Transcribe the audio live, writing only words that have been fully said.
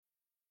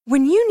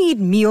When you need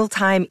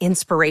mealtime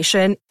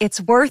inspiration,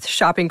 it's worth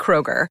shopping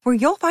Kroger, where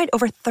you'll find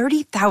over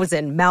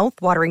 30,000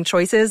 mouth-watering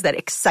choices that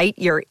excite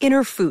your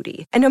inner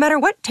foodie. And no matter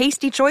what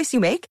tasty choice you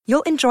make,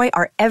 you'll enjoy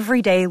our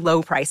everyday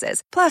low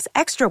prices, plus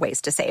extra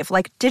ways to save,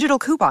 like digital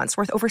coupons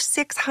worth over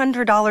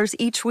 $600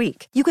 each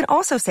week. You can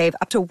also save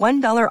up to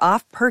 $1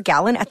 off per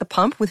gallon at the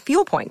pump with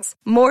fuel points.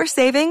 More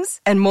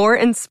savings and more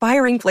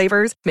inspiring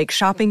flavors make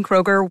shopping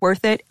Kroger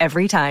worth it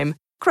every time.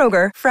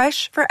 Kroger,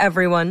 fresh for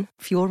everyone.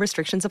 Fuel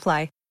restrictions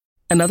apply.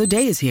 Another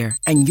day is here,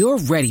 and you're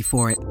ready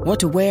for it. What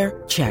to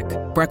wear? Check.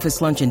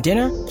 Breakfast, lunch, and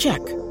dinner? Check.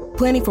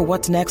 Planning for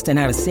what's next and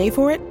how to save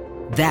for it?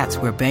 That's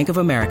where Bank of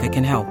America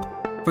can help.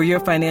 For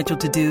your financial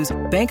to-dos,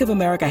 Bank of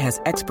America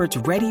has experts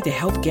ready to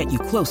help get you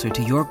closer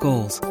to your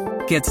goals.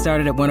 Get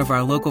started at one of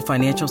our local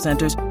financial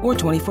centers or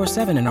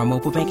 24/7 in our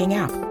mobile banking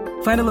app.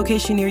 Find a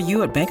location near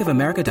you at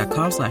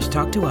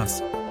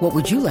bankofamerica.com/talktous. What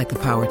would you like the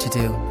power to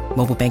do?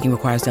 Mobile banking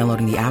requires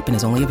downloading the app and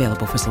is only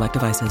available for select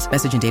devices.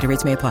 Message and data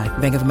rates may apply.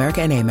 Bank of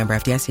America N.A., member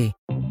FDIC.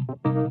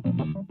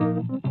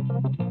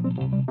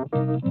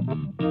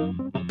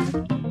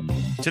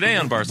 Today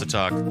on Barca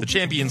Talk, the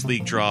Champions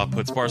League draw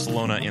puts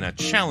Barcelona in a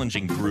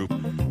challenging group.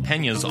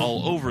 Peñas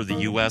all over the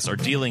U.S. are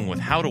dealing with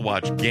how to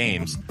watch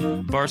games.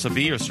 Barca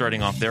B are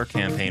starting off their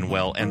campaign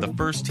well, and the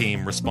first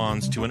team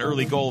responds to an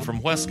early goal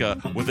from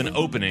Huesca with an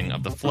opening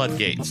of the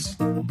floodgates.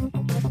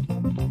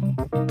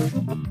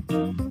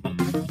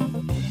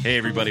 Hey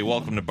everybody,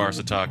 welcome to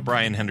Barca Talk.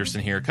 Brian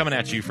Henderson here, coming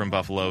at you from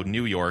Buffalo,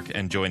 New York,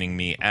 and joining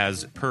me,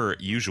 as per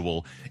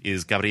usual,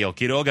 is Gabriel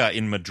Quiroga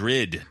in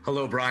Madrid.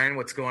 Hello, Brian.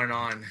 What's going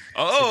on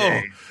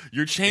today?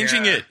 You're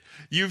changing it.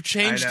 You've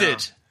changed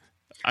it.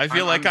 I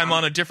feel like I'm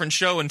on a different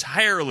show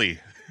entirely.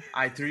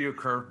 I threw you a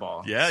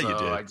curveball. Yeah, so you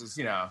did. I just,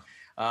 and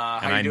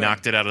I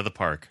knocked it out of the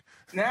park.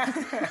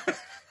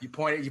 You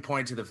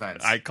pointed to the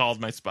fence. I called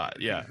my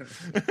spot, yeah.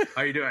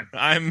 How you doing?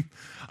 I'm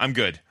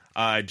good.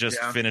 I just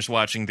finished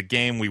watching the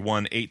game. We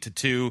won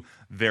 8-2.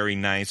 Very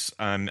nice.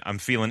 I'm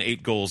feeling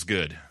 8 goals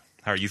good.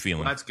 How are you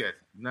feeling? Well, that's good.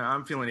 No,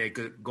 I'm feeling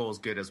 8 goals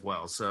good as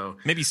well. So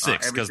maybe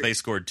 6 because they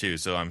scored 2.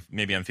 So I'm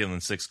feeling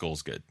 6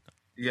 goals good.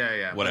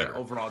 Yeah. Whatever. But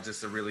overall,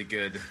 just a really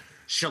good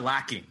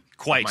shellacking.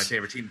 Quite. My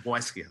favorite team,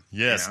 Huesca.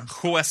 Yes,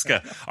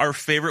 Huesca, our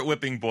favorite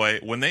whipping boy.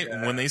 When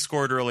they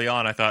scored early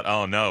on, I thought,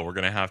 oh no, we're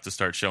going to have to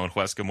start showing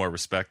Huesca more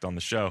respect on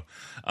the show.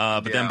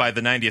 But then by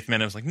the 90th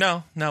minute, I was like,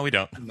 no, we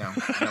don't. No,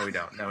 we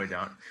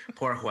don't.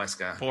 Poor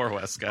Huesca. Poor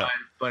Huesca.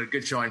 But a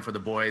good showing for the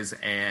boys.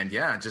 And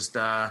just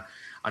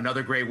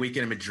another great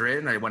weekend in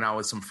Madrid. I went out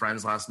with some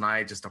friends last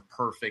night. Just a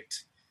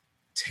perfect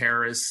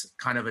terrace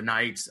kind of a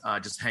night,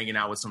 just hanging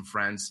out with some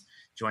friends,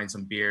 enjoying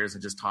some beers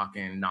and just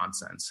talking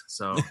nonsense.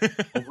 So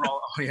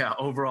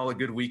overall a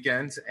good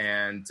weekend.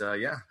 And how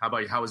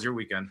about you? How was your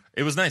weekend?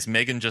 It was nice.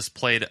 Megan just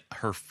played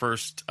her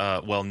first,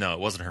 well, no, it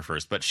wasn't her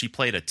first, but she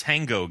played a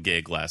tango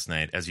gig last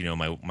night. As you know,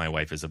 my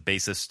wife is a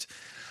bassist,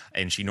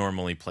 and she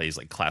normally plays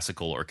like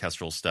classical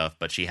orchestral stuff,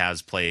 but she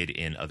has played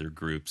in other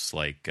groups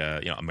like,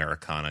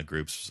 Americana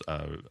groups.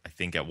 I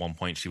think at one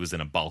point she was in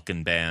a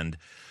Balkan band.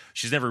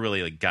 She's never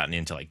really gotten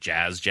into like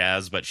jazz,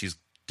 but she's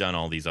done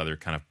all these other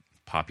kind of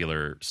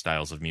popular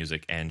styles of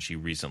music, and she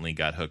recently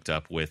got hooked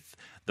up with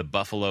the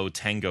Buffalo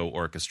Tango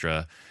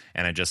Orchestra,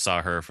 and I just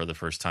saw her for the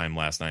first time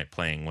last night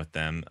playing with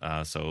them,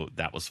 so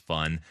that was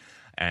fun.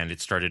 And it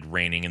started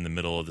raining in the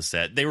middle of the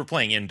set. They were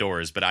playing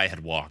indoors, but I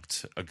had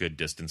walked a good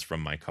distance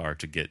from my car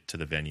to get to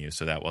the venue,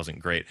 so that wasn't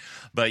great.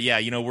 But yeah,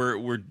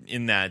 we're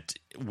in that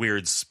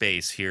weird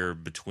space here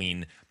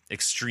between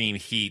extreme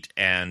heat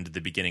and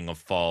the beginning of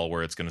fall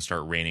where it's going to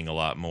start raining a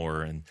lot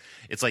more, and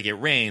it's like it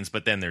rains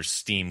but then there's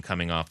steam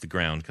coming off the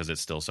ground because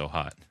it's still so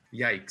hot.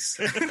 Yikes.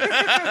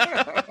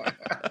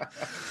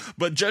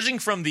 But judging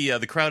from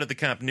the crowd at the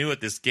Camp Nou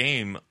at this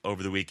game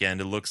over the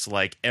weekend, it looks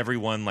like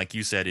everyone, like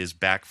you said, is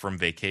back from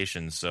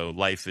vacation, so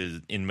life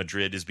in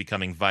Madrid is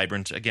becoming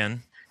vibrant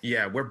again.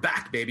 Yeah, we're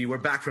back, baby. We're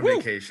back from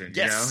vacation.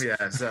 Yes.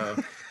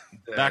 So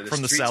back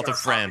from the south of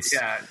France.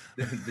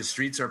 The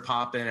streets are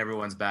popping,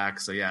 everyone's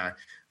back. So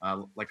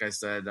like I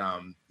said,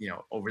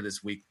 over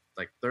this week,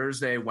 like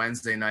Thursday,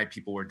 Wednesday night,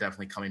 people were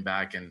definitely coming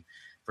back. And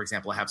for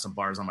example, I have some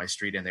bars on my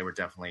street and they were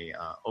definitely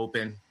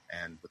open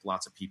and with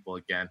lots of people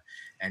again.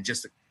 And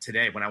just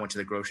today, when I went to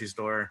the grocery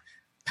store,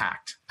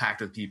 packed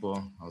with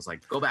people. I was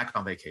like, go back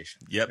on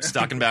vacation. Yep,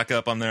 stocking back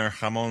up on their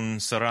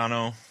jamon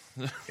serrano.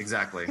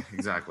 Exactly.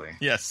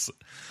 Yes.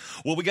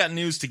 Well, we got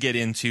news to get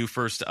into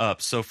first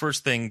up. So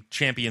first thing,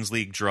 Champions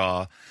League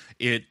draw.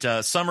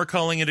 Some are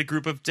calling it a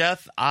group of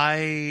death.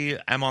 I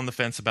am on the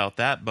fence about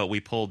that, but we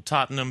pulled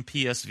Tottenham,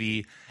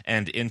 PSV,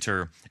 and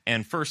Inter.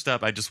 And first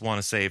up, I just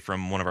want to say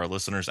from one of our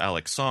listeners,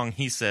 Alex Song,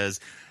 he says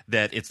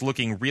that it's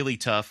looking really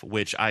tough,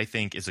 which I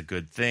think is a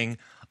good thing.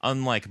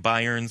 Unlike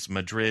Bayern's,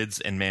 Madrid's,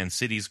 and Man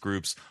City's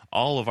groups,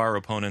 all of our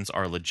opponents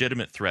are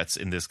legitimate threats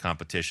in this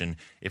competition.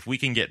 If we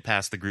can get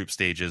past the group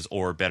stages,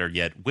 or better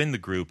yet, win the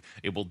group,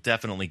 it will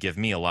definitely give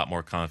me a lot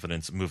more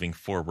confidence moving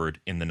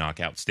forward in the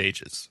knockout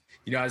stages.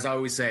 As I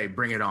always say,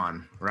 bring it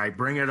on, right?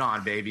 Bring it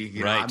on,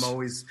 baby. I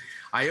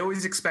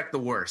always expect the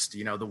worst,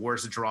 the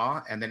worst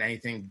draw, and then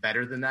anything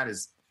better than that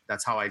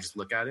That's how I just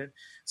look at it.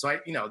 So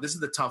this is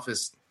the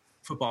toughest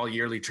football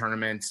yearly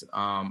tournament.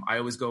 I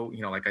always go,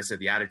 like I said,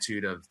 the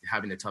attitude of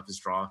having the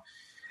toughest draw.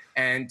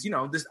 And,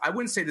 this, I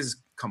wouldn't say this is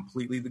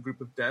completely the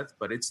group of death,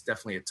 but it's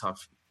definitely a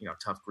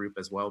tough group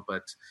as well.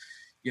 But,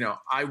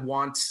 I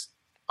want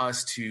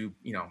us to,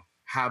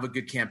 have a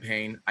good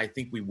campaign. I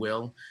think we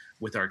will,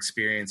 with our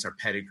experience, our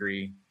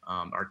pedigree,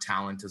 our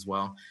talent as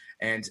well.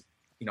 And,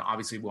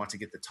 obviously we want to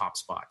get the top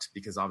spot,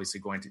 because obviously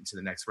going into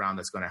the next round,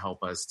 that's going to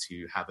help us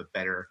to have a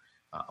better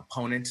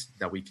opponent,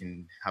 that we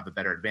can have a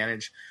better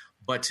advantage.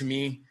 But to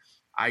me,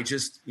 I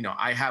just,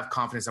 I have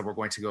confidence that we're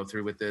going to go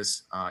through with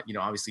this.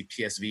 Obviously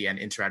PSV and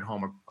Inter at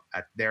home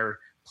at their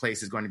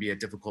place is going to be a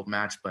difficult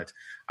match. But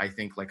I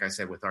think, like I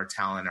said, with our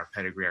talent, our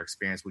pedigree, our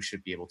experience, we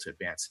should be able to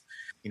advance.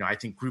 I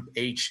think Group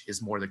H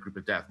is more the group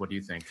of death. What do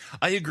you think?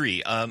 I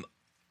agree.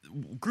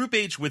 Group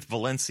H with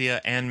Valencia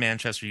and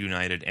Manchester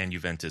United and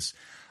Juventus.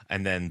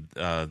 And then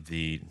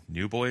the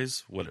new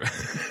boys, what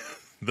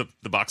the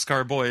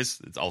Boxcar boys.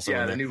 It's also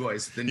the new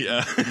boys, the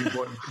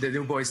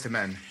new boys to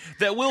men.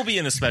 That will be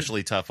an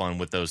especially tough one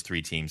with those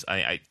three teams.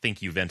 I think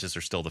Juventus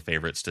are still the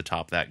favorites to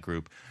top that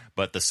group,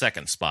 but the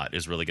second spot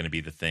is really going to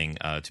be the thing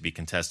to be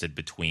contested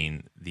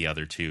between the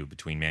other two,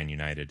 between Man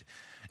United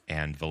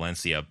and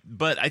Valencia.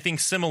 But I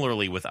think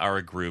similarly with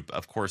our group,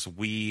 of course,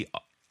 we,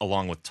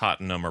 along with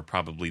Tottenham, are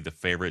probably the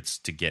favorites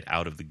to get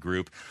out of the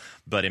group.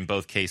 But in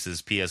both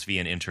cases, PSV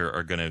and Inter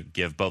are going to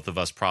give both of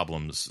us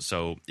problems.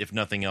 So if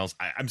nothing else,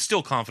 I'm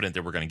still confident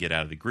that we're going to get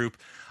out of the group.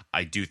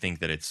 I do think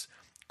that it's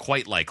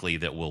quite likely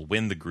that we'll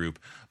win the group.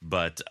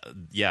 But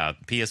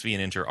PSV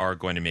and Inter are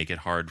going to make it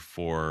hard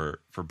for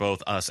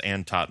both us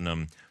and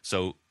Tottenham.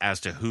 So as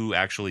to who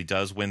actually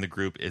does win the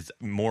group is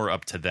more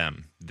up to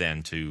them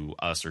than to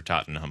us or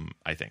Tottenham,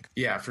 I think.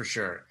 Yeah, for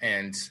sure.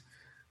 And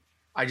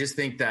I just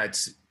think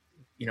that,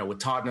 with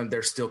Tottenham,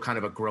 they're still kind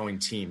of a growing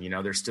team.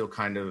 They're still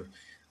kind of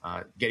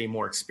getting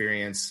more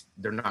experience.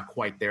 They're not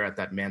quite there at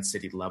that Man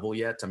City level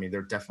yet. I mean,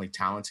 they're definitely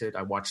talented.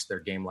 I watched their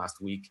game last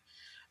week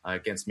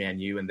against Man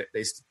U, and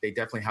they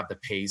definitely have the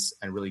pace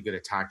and really good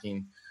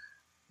attacking.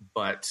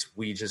 But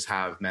we just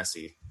have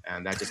Messi,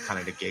 and that just kind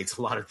of negates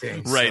a lot of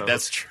things. Right, so.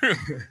 That's true.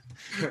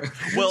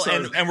 Well,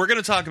 and we're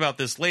going to talk about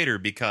this later,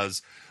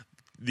 because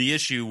the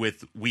issue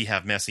with we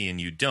have Messi and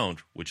you don't,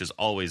 which is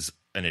always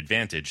an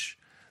advantage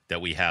that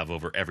we have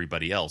over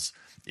everybody else,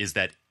 is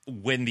that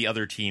when the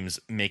other teams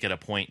make it a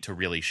point to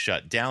really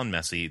shut down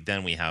Messi,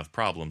 then we have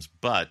problems.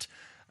 But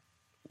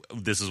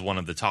this is one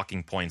of the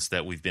talking points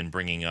that we've been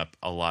bringing up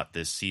a lot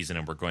this season,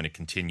 and we're going to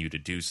continue to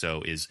do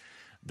so, is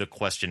the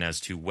question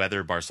as to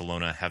whether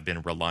Barcelona have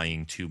been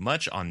relying too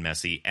much on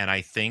Messi. And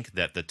I think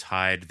that the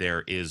tide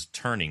there is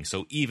turning.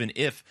 So even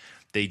if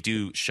they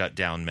do shut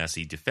down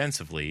Messi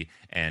defensively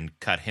and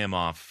cut him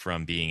off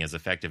from being as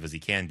effective as he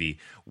can be,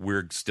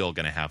 we're still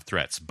going to have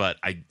threats. But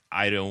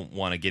I don't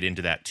want to get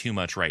into that too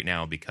much right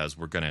now, because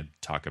we're going to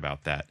talk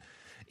about that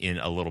in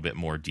a little bit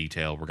more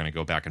detail. We're going to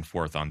go back and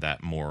forth on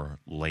that more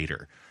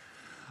later.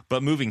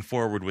 But moving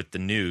forward with the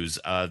news,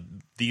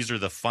 these are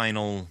the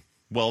final...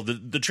 Well,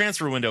 the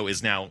transfer window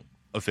is now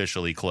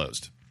officially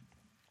closed.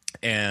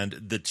 And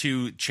the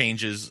two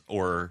changes,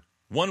 or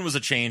one was a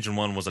change and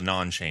one was a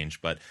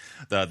non-change, but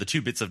the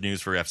two bits of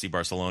news for FC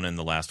Barcelona in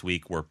the last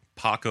week were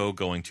Paco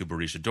going to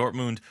Borussia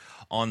Dortmund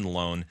on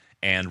loan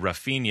and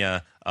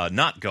Rafinha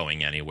not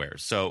going anywhere.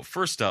 So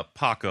first up,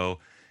 Paco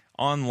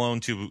on loan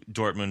to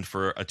Dortmund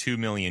for a €2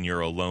 million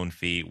loan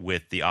fee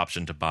with the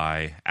option to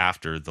buy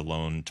after the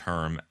loan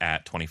term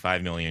at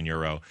 €25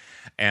 million.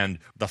 And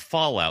the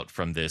fallout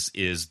from this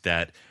is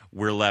that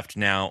we're left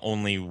now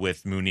only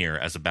with Munir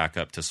as a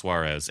backup to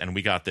Suarez. And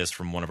we got this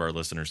from one of our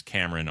listeners,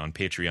 Cameron, on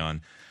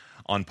Patreon,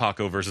 on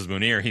Paco versus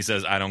Munir. He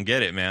says, I don't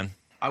get it, man.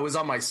 I was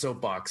on my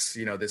soapbox,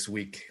 this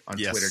week on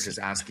Twitter, just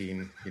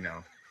asking,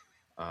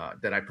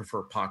 that I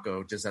prefer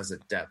Paco just as a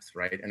depth,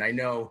 right? And I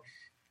know,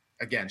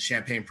 again,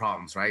 champagne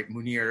problems, right?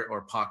 Munir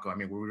or Paco. I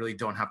mean, we really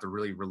don't have to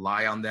really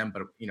rely on them,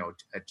 but,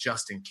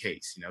 just in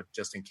case,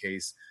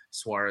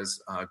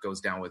 Suarez goes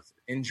down with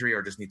injury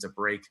or just needs a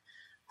break.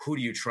 Who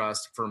do you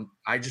trust?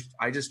 I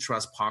just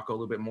trust Paco a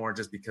little bit more,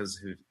 just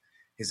because of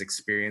his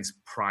experience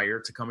prior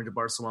to coming to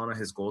Barcelona,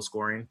 his goal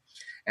scoring.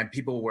 And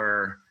people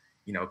were,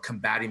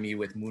 combating me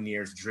with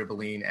Munir's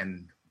dribbling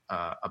and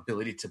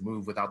ability to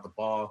move without the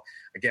ball.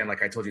 Again,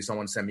 like I told you,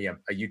 someone sent me a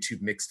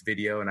YouTube mixed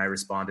video, and I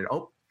responded,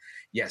 oh,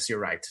 yes, you're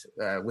right.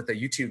 With the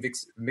YouTube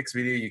mixed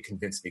video, you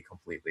convinced me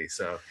completely.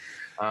 So,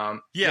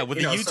 with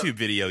the YouTube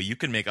video, you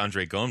can make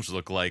Andre Gomes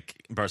look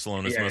like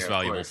Barcelona's most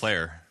valuable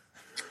player.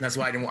 That's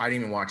why I didn't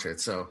even watch it.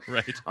 So,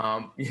 right.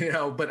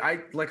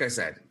 But like I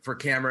said, for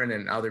Cameron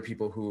and other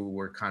people who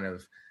were kind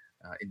of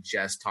in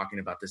jest talking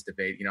about this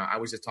debate, I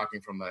was just talking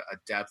from a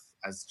depth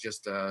as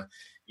just a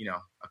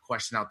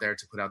question out there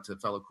to put out to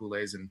fellow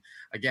Kool-Aids. And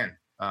again,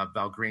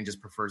 Val Green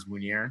just prefers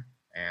Munir.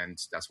 and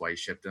that's why he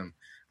shipped him.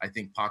 I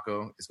think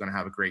Paco is going to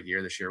have a great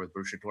year this year with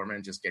Borussia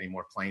Dortmund, just getting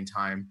more playing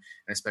time,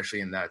 and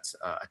especially in that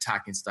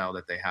attacking style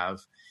that they have.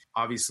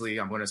 Obviously,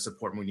 I'm going to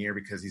support Munir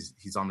because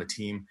he's on the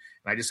team,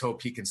 and I just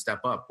hope he can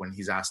step up when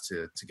he's asked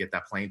to get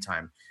that playing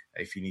time.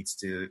 If he needs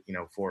to,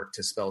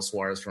 to spell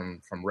Suarez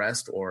from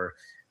rest, or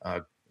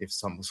if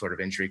some sort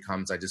of injury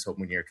comes, I just hope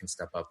Munir can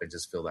step up and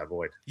just fill that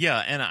void. Yeah,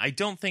 and I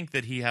don't think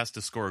that he has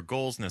to score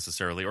goals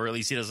necessarily, or at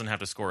least he doesn't have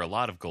to score a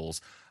lot of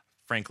goals.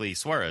 Frankly,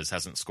 Suarez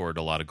hasn't scored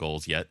a lot of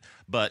goals yet,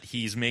 but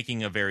he's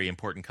making a very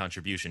important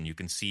contribution. You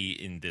can see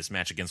in this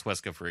match against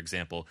Huesca, for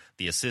example,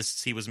 the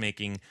assists he was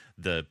making,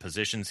 the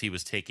positions he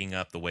was taking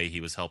up, the way he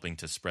was helping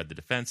to spread the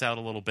defense out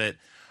a little bit.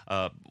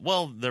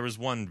 There was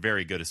one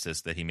very good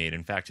assist that he made.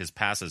 In fact, his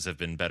passes have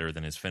been better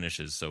than his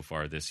finishes so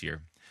far this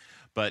year.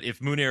 But if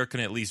Munir can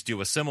at least do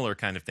a similar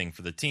kind of thing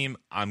for the team,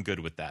 I'm good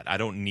with that. I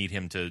don't need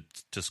him to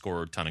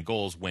score a ton of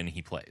goals when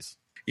he plays.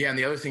 Yeah, and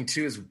the other thing,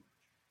 too, is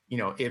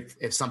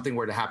if something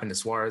were to happen to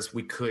Suarez,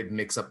 we could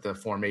mix up the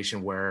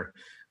formation where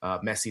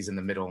Messi's in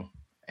the middle,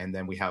 and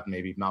then we have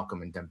maybe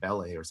Malcolm and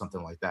Dembele or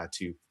something like that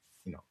to,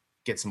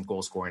 get some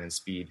goal scoring and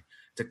speed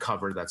to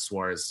cover that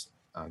Suarez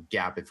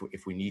gap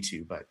if we need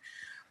to.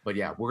 But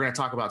yeah, we're going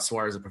to talk about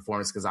Suarez's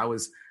performance because I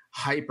was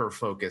hyper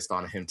focused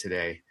on him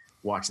today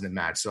watching the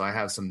match. So I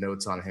have some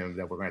notes on him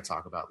that we're going to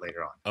talk about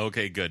later on.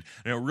 Okay, good.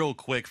 Now, real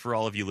quick for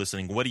all of you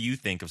listening, what do you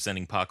think of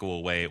sending Paco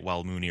away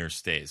while Munir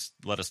stays?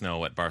 Let us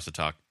know at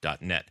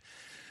barcatalk.net.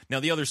 Now,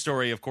 the other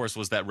story, of course,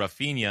 was that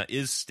Rafinha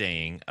is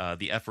staying.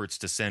 The efforts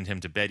to send him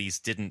to Betis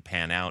didn't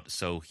pan out,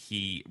 so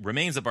he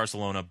remains at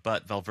Barcelona,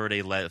 but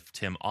Valverde left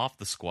him off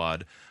the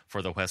squad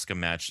for the Huesca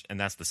match, and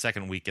that's the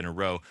second week in a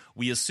row.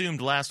 We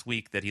assumed last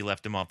week that he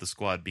left him off the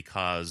squad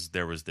because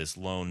there was this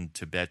loan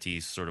to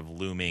Betis sort of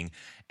looming,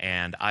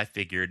 and I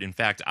figured, in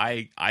fact,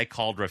 I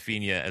called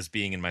Rafinha as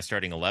being in my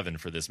starting 11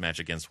 for this match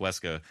against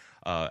Huesca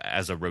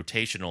as a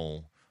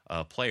rotational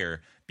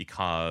player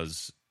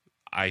because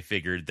I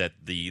figured that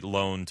the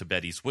loan to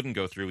Betis wouldn't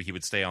go through. He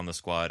would stay on the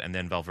squad, and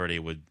then Valverde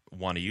would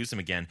want to use him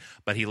again,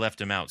 but he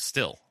left him out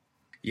still.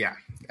 Yeah.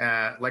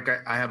 Like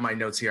I have my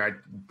notes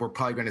here. We're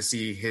probably going to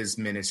see his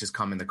minutes just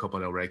come in the Copa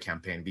del Rey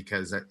campaign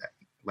because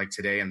like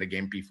today and the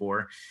game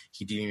before,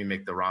 he didn't even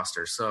make the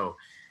roster. So,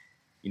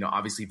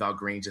 obviously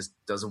Valgreen just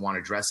doesn't want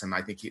to dress him.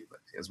 I think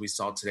as we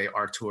saw today,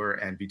 Artur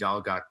and Vidal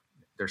got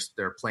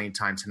their playing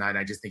time tonight.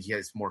 I just think he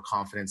has more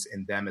confidence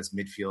in them as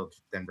midfield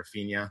than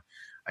Rafinha.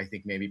 I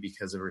think maybe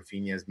because of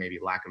Rafinha's maybe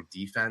lack of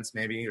defense,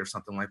 maybe, or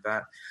something like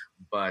that.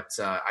 But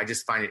I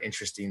just find it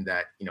interesting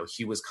that,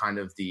 he was kind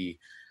of the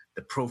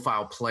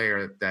profile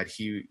player that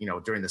he,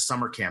 during the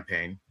summer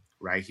campaign,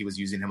 right? He was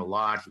using him a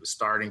lot. He was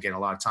starting, getting a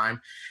lot of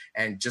time.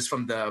 And just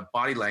from the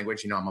body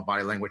language, I'm a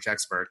body language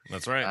expert.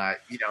 That's right.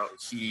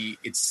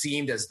 It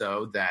seemed as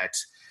though that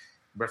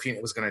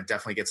Rafinha was going to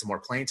definitely get some more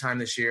playing time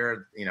this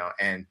year,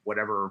 and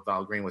whatever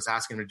Valgreen was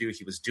asking him to do,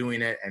 he was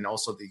doing it, and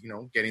also,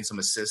 getting some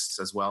assists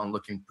as well and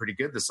looking pretty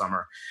good this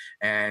summer.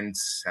 And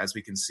as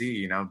we can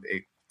see,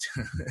 it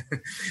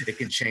it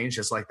can change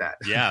just like that.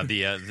 Yeah,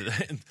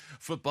 the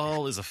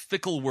football is a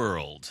fickle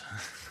world.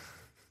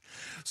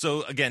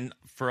 So again,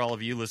 for all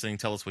of you listening,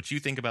 tell us what you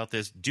think about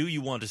this. Do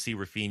you want to see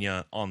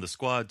Rafinha on the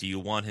squad? Do you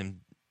want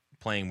him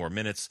playing more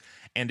minutes?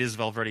 And is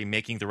Valverde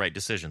making the right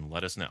decision?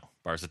 Let us know.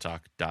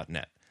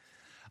 barcatalk.net.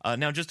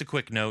 Now, just a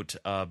quick note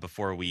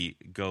before we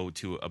go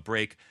to a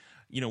break.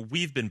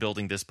 We've been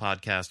building this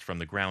podcast from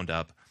the ground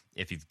up.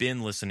 If you've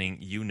been listening,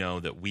 you know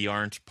that we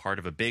aren't part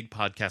of a big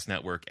podcast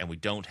network and we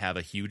don't have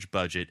a huge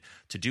budget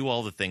to do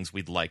all the things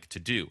we'd like to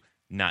do.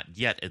 Not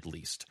yet, at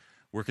least.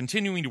 We're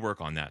continuing to work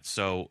on that,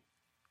 so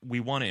we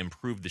want to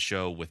improve the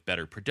show with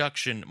better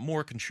production,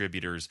 more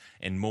contributors,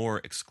 and more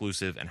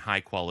exclusive and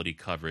high-quality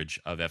coverage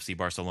of FC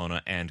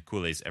Barcelona and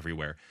culés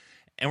everywhere.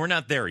 And we're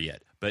not there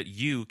yet, but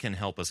you can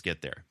help us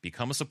get there.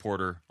 Become a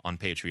supporter on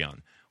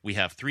Patreon. We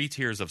have 3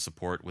 tiers of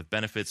support with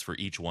benefits for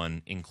each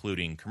one,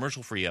 including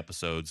commercial-free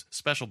episodes,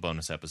 special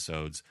bonus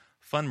episodes,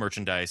 fun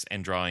merchandise,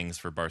 and drawings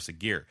for Barca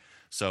gear.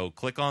 So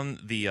click on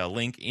the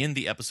link in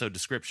the episode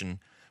description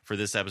for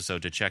this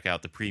episode to check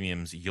out the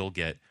premiums you'll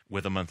get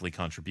with a monthly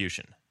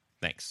contribution.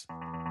 Thanks.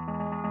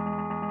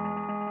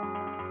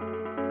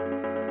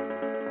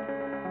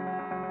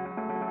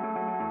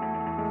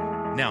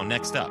 Now,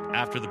 next up,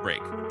 after the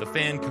break, the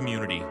fan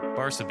community,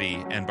 Barca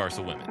B and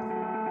Barca Women.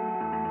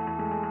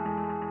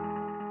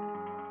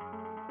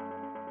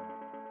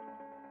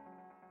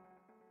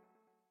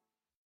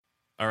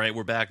 All right,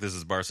 we're back. This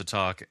is Barca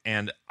Talk,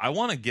 and I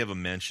want to give a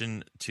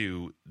mention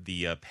to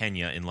the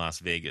Peña in Las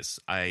Vegas.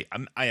 I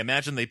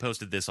imagine they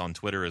posted this on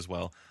Twitter as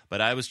well,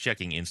 but I was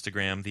checking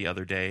Instagram the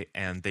other day,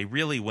 and they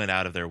really went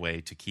out of their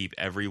way to keep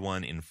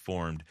everyone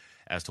informed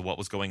as to what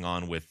was going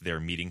on with their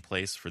meeting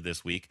place for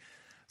this week.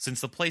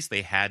 Since the place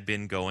they had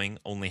been going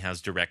only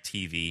has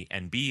DirecTV,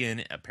 and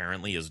beIN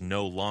apparently is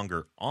no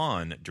longer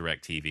on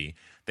DirecTV,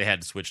 they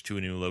had to switch to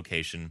a new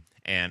location,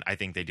 and I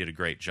think they did a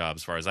great job,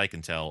 as far as I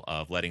can tell,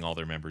 of letting all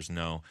their members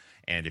know.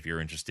 And if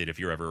you're interested, if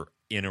you're ever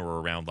in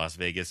or around Las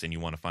Vegas and you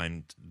want to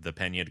find the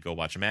Peña to go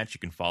watch a match, you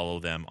can follow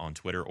them on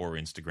Twitter or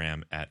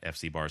Instagram at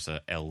FC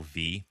Barca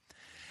LV.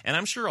 And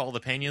I'm sure all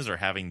the Peñas are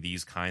having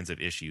these kinds of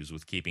issues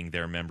with keeping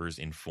their members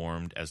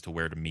informed as to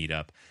where to meet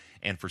up.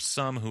 And for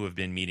some who have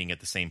been meeting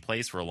at the same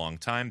place for a long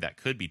time, that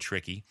could be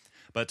tricky.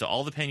 But to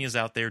all the Peñas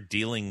out there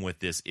dealing with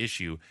this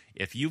issue,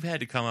 if you've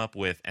had to come up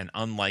with an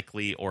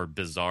unlikely or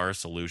bizarre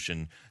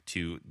solution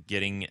to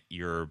getting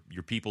your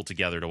people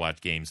together to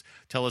watch games,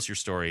 tell us your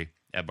story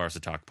at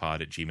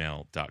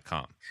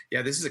barcatalkpod@gmail.com.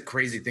 Yeah, this is a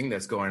crazy thing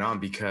that's going on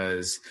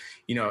because,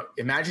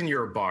 imagine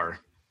you're a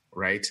bar,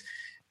 right?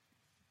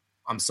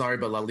 I'm sorry,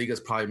 but La Liga is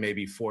probably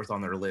maybe fourth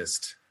on their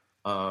list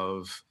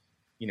of,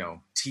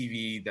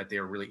 TV that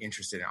they're really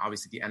interested in.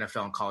 Obviously, the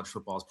NFL and college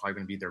football is probably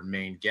going to be their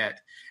main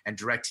get, and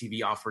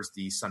DirecTV offers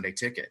the Sunday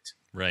ticket.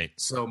 Right.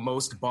 So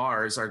most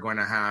bars are going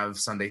to have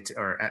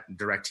or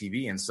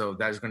DirecTV, and so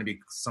there's going to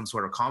be some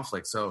sort of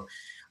conflict. So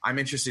I'm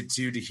interested,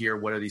 too, to hear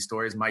what are these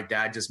stories. My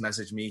dad just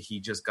messaged me. He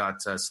just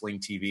got Sling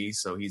TV,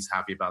 so he's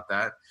happy about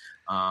that.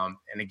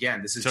 And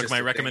again, this is took just my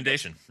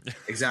recommendation.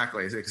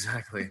 Exactly.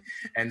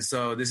 And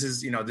so this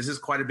is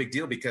quite a big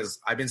deal because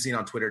I've been seeing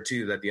on Twitter,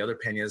 too, that the other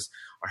Peñas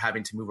are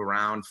having to move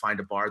around, find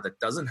a bar that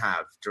doesn't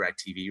have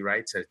DirecTV,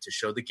 right, to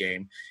show the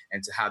game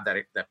and to have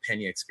that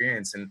Peña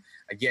experience. And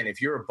again, if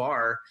you're a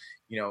bar,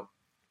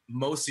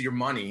 most of your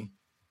money,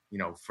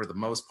 for the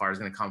most part, is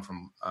going to come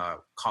from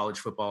college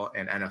football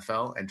and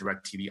NFL, and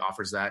DirecTV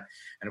offers that.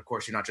 And of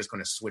course, you're not just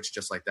going to switch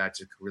just like that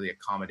to really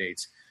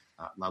accommodate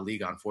La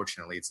Liga.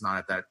 Unfortunately, it's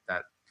not at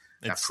that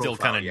it's still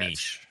kind of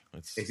niche.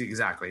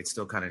 Exactly. It's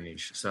still kind of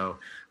niche. So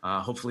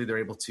hopefully they're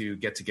able to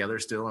get together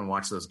still and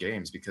watch those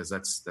games because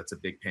that's a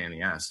big pain in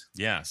the ass.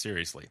 Yeah,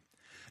 seriously.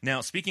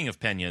 Now, speaking of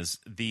Peñas,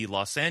 the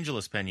Los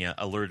Angeles Peña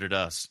alerted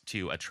us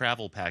to a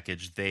travel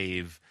package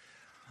they've,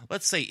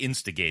 let's say,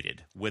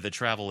 instigated with a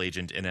travel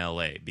agent in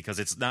LA, because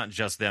it's not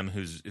just them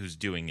who's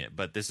doing it,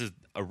 but this is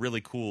a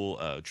really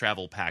cool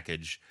travel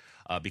package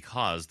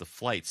because the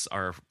flights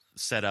are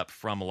set up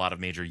from a lot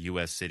of major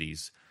U.S.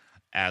 cities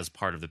as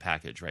part of the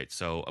package, right?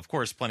 So, of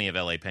course, plenty of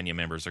LA Peña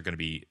members are going to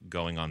be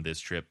going on this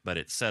trip, but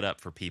it's set up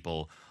for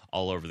people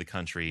all over the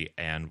country,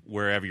 and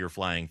wherever you're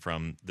flying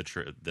from, the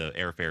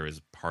airfare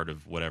is part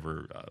of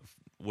whatever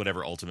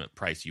ultimate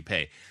price you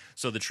pay.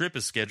 So the trip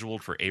is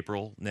scheduled for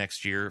April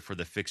next year for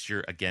the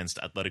fixture against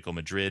Atletico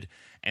Madrid,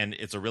 and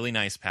it's a really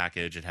nice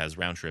package. It has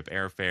round-trip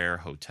airfare,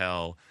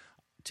 hotel,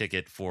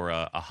 ticket for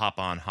a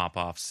hop-on,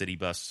 hop-off city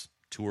bus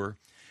tour,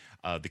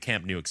 the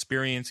Camp Nou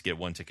experience, get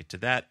one ticket to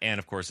that, and,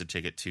 of course, a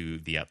ticket to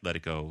the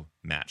Atletico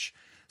match.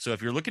 So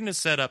if you're looking to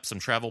set up some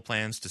travel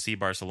plans to see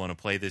Barcelona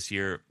play this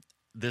year,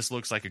 this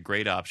looks like a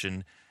great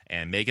option,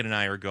 and Megan and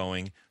I are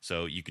going,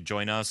 so you could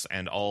join us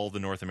and all the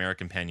North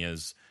American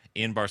Peñas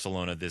in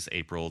Barcelona this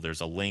April.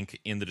 There's a link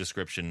in the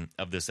description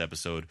of this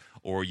episode,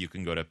 or you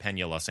can go to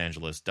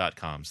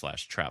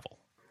peñalosangeles.com/travel.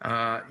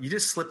 You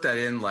just slipped that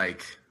in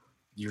like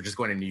you're just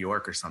going to New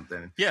York or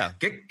something. Yeah.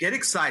 Get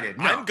excited.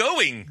 No. I'm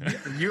going.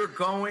 You're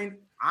going.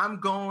 I'm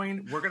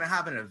going. We're going to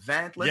have an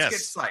event. Let's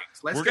get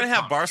psyched. We're going to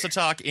have Barca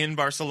Talk in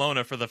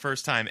Barcelona for the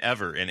first time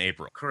ever in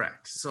April.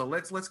 Correct. So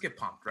let's get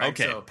pumped, right?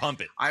 Okay, so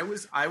pump it. I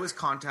was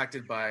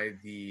contacted by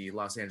the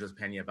Los Angeles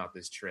Peña about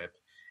this trip.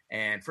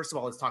 And first of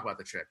all, let's talk about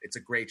the trip. It's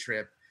a great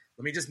trip.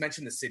 Let me just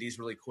mention the cities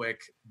really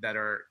quick that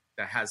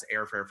has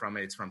airfare from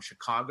it. It's from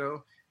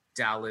Chicago,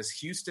 Dallas,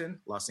 Houston,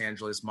 Los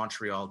Angeles,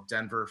 Montreal,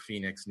 Denver,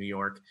 Phoenix, New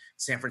York,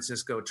 San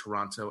Francisco,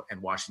 Toronto,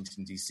 and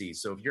Washington, D.C.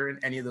 So if you're in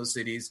any of those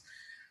cities,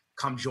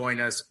 come join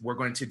us. We're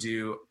going to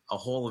do a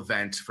whole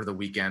event for the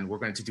weekend. We're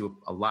going to do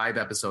a live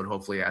episode,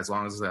 hopefully, as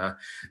long as the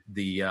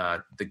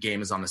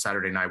game is on the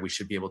Saturday night. We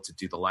should be able to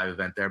do the live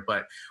event there.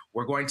 But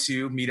we're going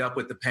to meet up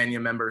with the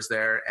Peña members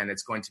there, and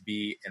it's going to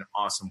be an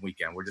awesome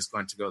weekend. We're just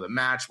going to go to the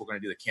match. We're going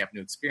to do the Camp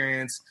Nou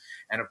experience.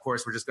 And, of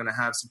course, we're just going to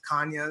have some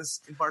cañas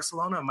in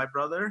Barcelona, my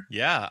brother.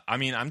 Yeah. I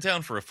mean, I'm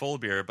down for a full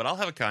beer, but I'll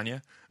have a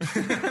caña.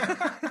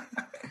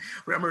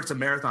 Remember, it's a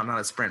marathon, not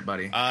a sprint,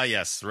 buddy.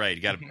 Yes, right.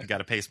 You got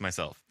to pace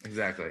myself.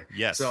 Exactly.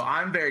 Yes. So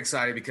I'm very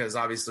excited because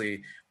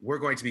obviously we're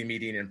going to be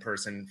meeting in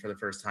person for the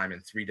first time in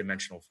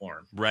 3-dimensional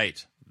form.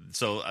 Right.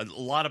 So a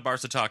lot of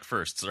Barca Talk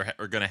firsts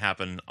are going to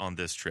happen on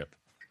this trip.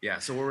 Yeah,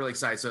 so we're really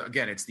excited. So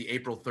again, it's the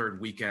April 3rd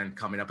weekend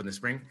coming up in the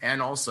spring.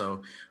 And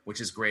also,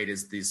 which is great,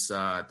 is this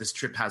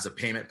trip has a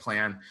payment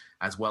plan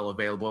as well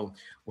available.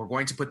 We're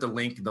going to put the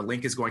link. The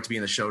link is going to be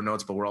in the show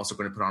notes, but we're also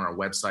going to put it on our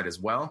website as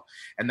well.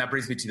 And that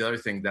brings me to the other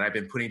thing that I've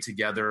been putting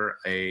together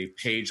a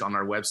page on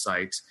our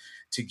website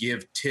to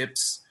give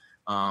tips,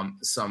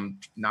 some,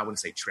 I wouldn't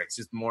say tricks,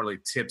 just more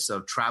like tips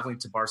of traveling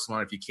to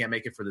Barcelona. If you can't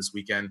make it for this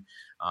weekend,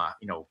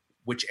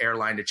 which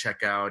airline to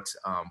check out,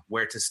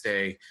 where to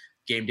stay,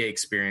 game day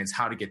experience,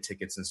 how to get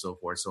tickets and so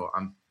forth. So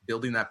I'm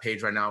building that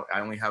page right now.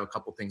 I only have a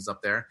couple things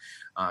up there.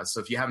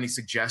 So if you have any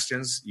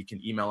suggestions, you can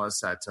email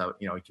us at,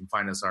 you can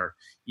find us our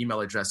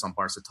email address on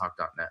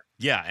barcatalk.net.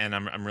 Yeah, and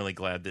I'm really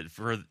glad that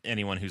for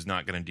anyone who's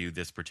not going to do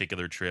this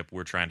particular trip,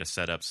 we're trying to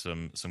set up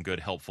some good,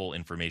 helpful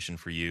information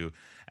for you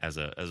as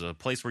a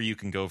place where you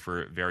can go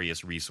for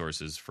various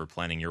resources for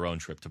planning your own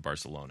trip to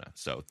Barcelona.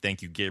 So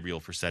thank you, Gabriel,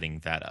 for setting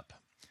that up.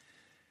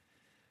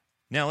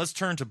 Now let's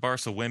turn to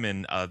Barca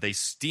women. They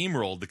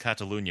steamrolled the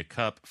Catalunya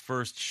Cup,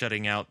 first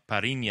shutting out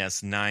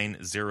Pariñas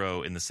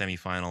 9-0 in the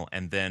semifinal,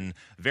 and then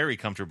very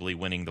comfortably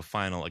winning the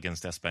final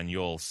against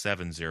Espanyol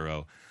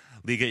 7-0.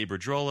 Liga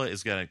Iberdrola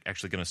is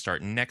actually going to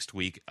start next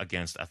week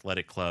against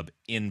Athletic Club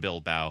in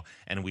Bilbao,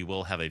 and we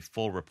will have a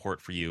full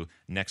report for you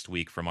next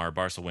week from our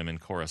Barca women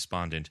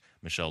correspondent,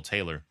 Michelle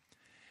Taylor.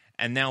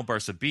 And now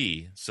Barca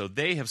B, so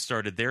they have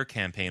started their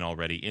campaign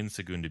already in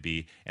Segunda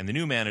B, and the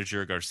new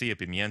manager, Garcia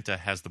Pimienta,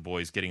 has the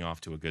boys getting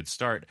off to a good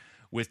start,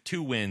 with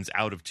 2 wins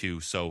out of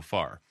 2 so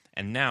far.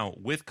 And now,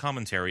 with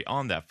commentary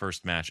on that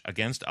first match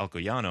against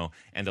Alcoyano,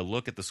 and a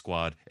look at the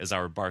squad, is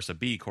our Barca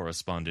B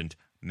correspondent,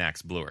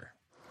 Max Bluer.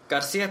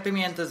 Garcia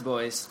Pimienta's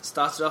boys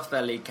started off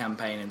their league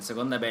campaign in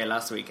Segunda B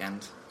last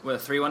weekend,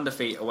 with a 3-1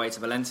 defeat away to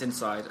Valencian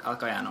side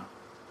Alcoyano.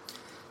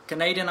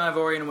 Canadian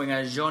Ivorian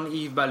winger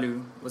Jean-Yves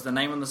Balou was the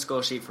name on the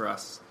score sheet for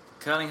us,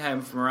 curling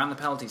home from around the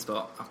penalty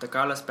spot after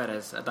Carlos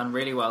Perez had done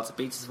really well to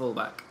beat his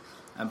fullback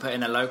and put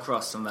in a low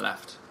cross from the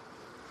left.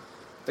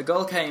 The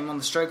goal came on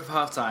the stroke of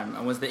half-time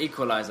and was the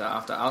equaliser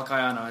after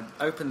Alcoyano had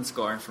opened the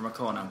scoring from a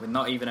corner with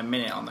not even a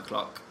minute on the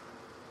clock.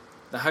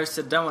 The hosts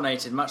had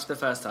dominated much of the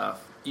first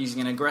half,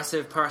 using an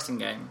aggressive pressing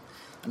game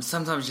and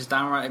sometimes just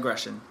downright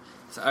aggression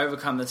to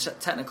overcome the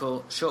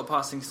technical,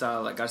 short-passing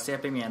style that Garcia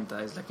Pimienta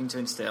is looking to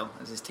instill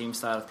as his team's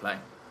style of play.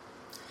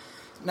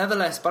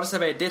 Nevertheless, Barça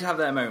B did have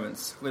their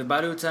moments, with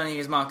Balou turning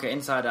his marker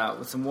inside out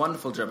with some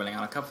wonderful dribbling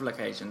on a couple of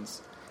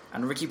occasions,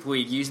 and Ricky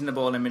Puig using the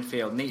ball in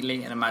midfield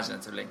neatly and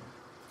imaginatively.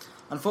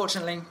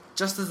 Unfortunately,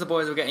 just as the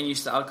boys were getting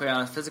used to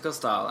Alcoyano's physical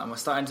style and were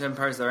starting to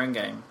impose their own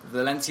game, the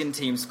Valencian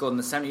team scored in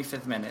the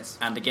 75th minute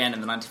and again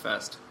in the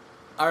 91st.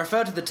 I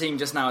refer to the team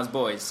just now as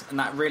boys, and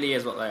that really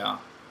is what they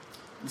are.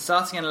 The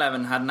starting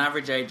 11 had an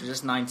average age of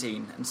just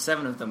 19, and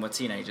 7 of them were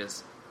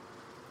teenagers.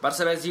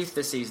 Barça B's youth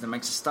this season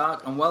makes a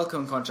stark and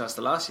welcome contrast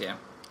to last year,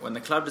 when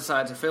the club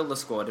decided to fill the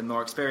squad with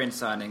more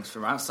experienced signings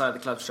from outside the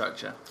club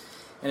structure,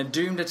 in a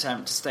doomed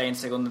attempt to stay in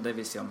Segunda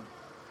División.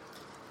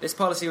 This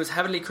policy was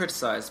heavily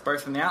criticised,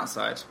 both from the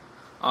outside.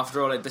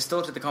 After all, it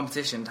distorted the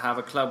competition to have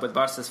a club with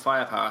Barca's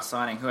firepower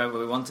signing whoever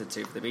we wanted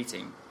to for the B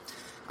team.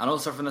 And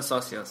also from the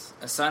socios,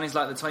 as signings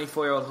like the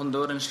 24-year-old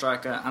Honduran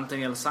striker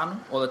Antonio Lozano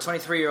or the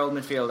 23-year-old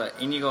midfielder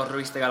Íñigo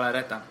Ruiz de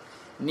Galarreta,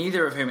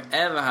 neither of whom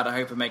ever had a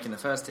hope of making the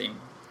first team,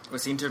 were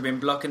seen to have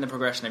been blocking the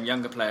progression of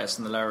younger players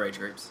from the lower age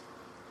groups.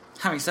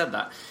 Having said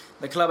that,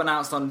 the club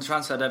announced on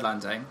transfer deadline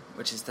day,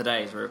 which is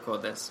today as we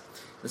record this,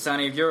 the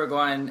signing of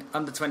Uruguayan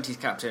under-20s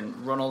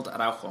captain Ronald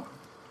Araujo.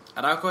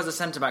 Araujo is a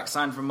centre-back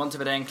signed from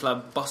Montevidean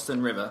club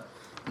Boston River,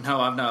 no,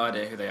 I've no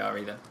idea who they are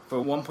either,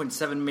 for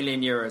 €1.7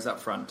 million up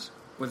front,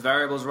 with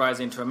variables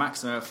rising to a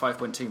maximum of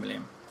 5.2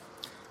 million.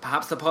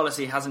 Perhaps the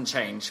policy hasn't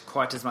changed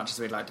quite as much as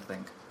we'd like to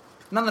think.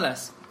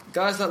 Nonetheless,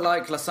 guys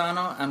like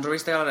Lozano and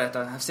Ruiz de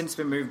Galarreta have since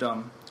been moved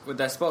on, with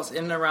their spots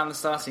in and around the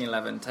starting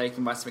 11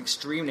 taken by some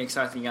extremely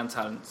exciting young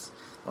talents,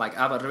 like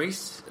Abba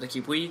Ruiz,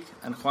 Ricky Puig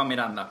and Juan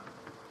Miranda.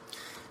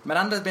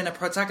 Miranda has been a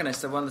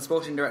protagonist of one of the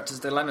sporting director's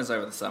dilemmas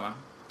over the summer.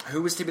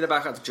 Who was to be the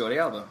backup to Jordi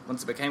Alba,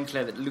 once it became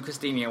clear that Lucas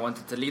Digne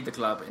wanted to leave the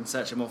club in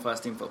search of more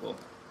first-team football?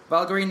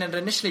 Valgarin had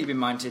initially been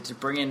minded to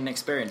bring in an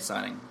experienced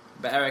signing,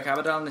 but Eric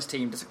Abadal and his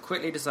team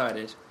quickly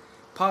decided,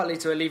 partly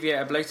to alleviate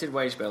a bloated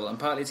wage bill and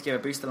partly to give a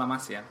boost to La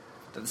Masia,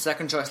 that the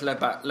second-choice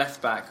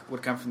left back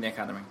would come from the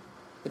academy.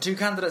 The 2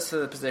 candidates for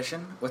the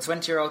position were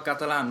 20-year-old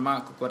Catalan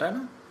Marc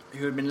Cucurella,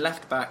 who had been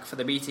left back for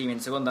the B team in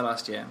Segunda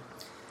last year,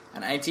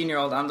 and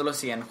 18-year-old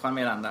Andalusian Juan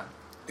Miranda,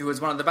 who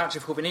was one of the batch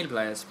of juvenil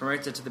players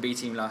promoted to the B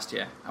team last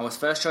year, and was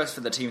first choice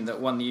for the team that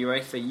won the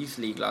UEFA Youth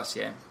League last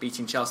year,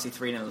 beating Chelsea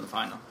 3-0 in the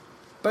final.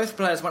 Both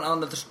players went on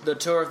the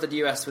tour of the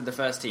US with the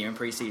first team in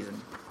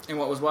pre-season, in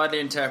what was widely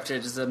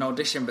interpreted as an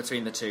audition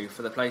between the two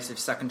for the place of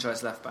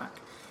second-choice left-back.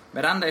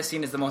 Miranda is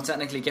seen as the more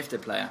technically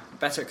gifted player,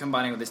 better at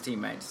combining with his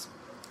teammates.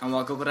 And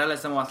while Cucurella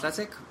is the more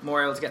athletic,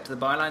 more able to get to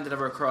the byline,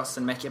 deliver a cross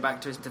and make it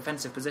back to his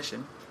defensive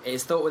position, it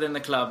is thought within the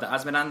club that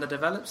as Miranda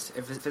develops,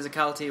 his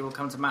physicality will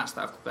come to match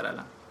that of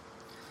Cucurella.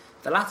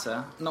 The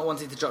latter, not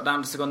wanting to drop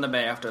down to Segunda B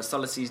after a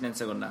solid season in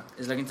Segunda,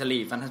 is looking to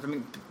leave and has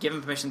been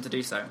given permission to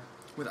do so,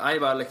 with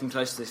Aibar looking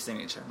close to his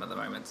signature at the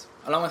moment.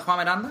 Along with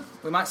Juan Miranda,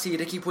 we might see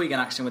Ricky Puig in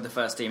action with the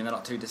first team in the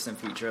not-too-distant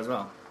future as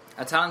well.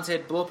 A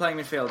talented, ball-playing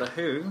midfielder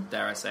who,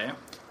 dare I say it,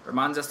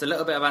 reminds us a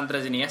little bit of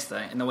Andres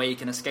Iniesta in the way he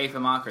can escape a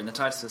marker in the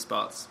tightest of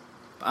spots.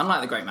 But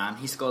unlike the great man,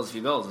 he scores a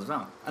few goals as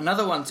well.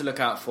 Another one to look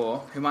out for,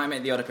 who might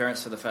make the odd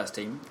appearance for the first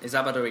team, is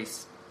Abba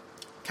Ruiz.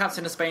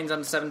 Captain of Spain's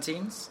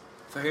under-17s,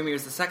 for whom he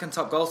was the second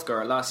top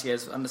goalscorer at last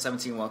year's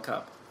under-17 World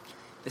Cup.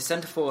 This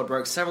centre-forward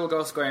broke several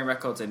goal-scoring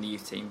records in the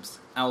youth teams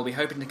and will be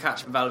hoping to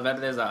catch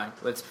Valverde's eye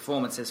with its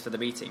performances for the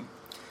B team,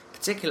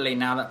 particularly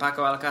now that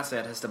Paco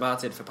Alcácer has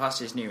departed for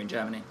pastures new in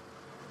Germany.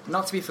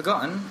 Not to be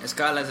forgotten is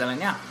Carles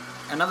Aleñá,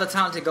 another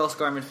talented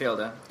goal-scoring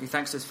midfielder who,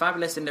 thanks to his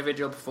fabulous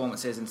individual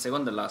performances in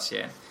Segunda last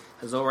year,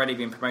 has already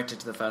been promoted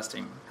to the first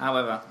team.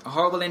 However, a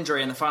horrible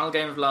injury in the final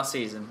game of last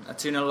season, a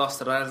 2-0 loss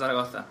to Real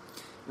Zaragoza,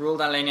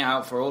 ruled Aleñá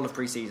out for all of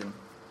pre-season.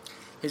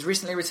 He's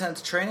recently returned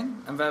to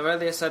training, and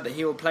Valverde has said that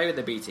he will play with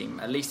the B team,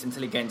 at least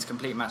until he gains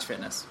complete match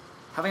fitness.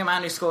 Having a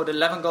man who scored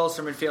 11 goals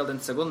from midfield in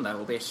Segunda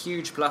will be a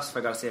huge plus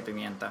for García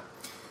Pimienta,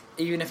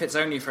 even if it's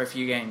only for a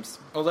few games.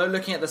 Although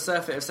looking at the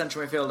surfeit of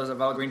central midfielders at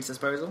Valgreen's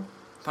disposal,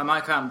 by my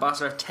count,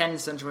 Barca have 10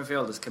 central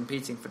midfielders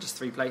competing for just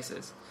 3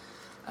 places.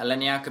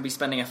 Aleñá could be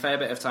spending a fair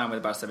bit of time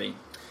with Barca B.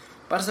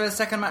 Barca's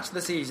second match of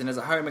the season is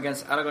at home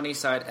against Aragonese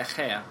side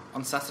Egea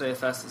on Saturday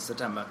the 1st of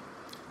September.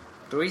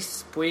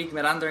 Ruiz, Puig,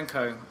 Miranda and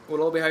co.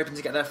 will all be hoping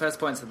to get their first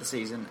points of the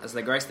season as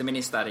they grace the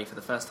mini-stadi for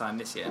the first time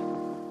this year.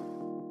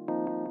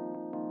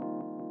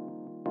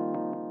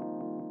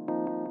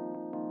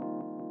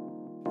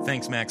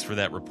 Thanks, Max, for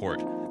that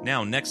report.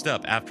 Now, next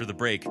up, after the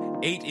break,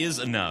 8 is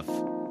enough.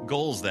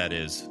 Goals, that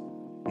is.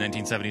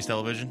 1970s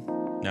television?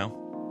 No?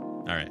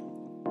 All right.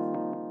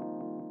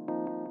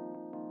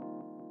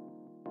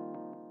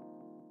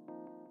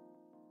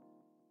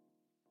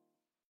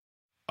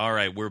 All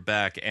right, we're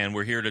back, and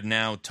we're here to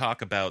now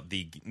talk about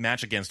the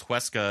match against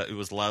Huesca. It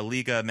was La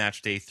Liga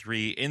match day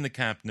 3 in the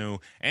Camp Nou,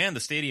 and the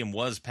stadium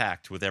was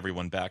packed with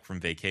everyone back from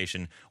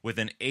vacation with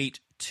an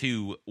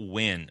 8-2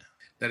 win.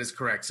 That is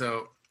correct.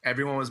 So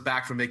everyone was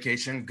back from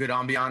vacation, good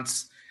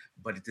ambiance,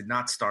 but it did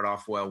not start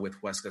off well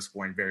with Huesca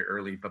scoring very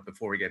early. But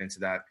before we get into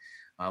that,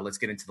 let's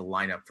get into the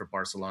lineup for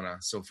Barcelona.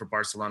 So for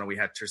Barcelona, we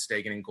had Ter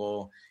Stegen in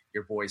goal,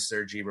 your boys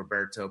Sergi,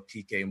 Roberto,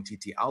 Piqué,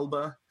 Umtiti,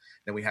 Alba.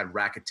 Then we had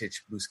Rakitic,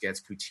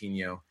 Busquets,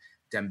 Coutinho,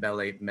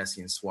 Dembele, Messi,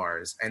 and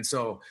Suarez. And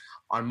so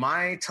on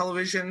my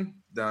television,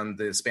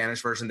 the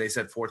Spanish version, they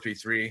said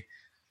 4-3-3.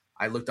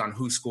 I looked on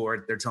who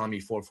scored. They're telling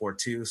me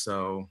 4-4-2.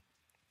 So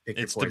pick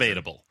your poison.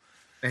 Debatable.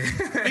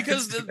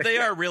 Because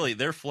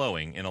they're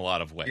flowing in a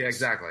lot of ways. Yeah,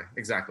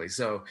 exactly.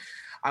 So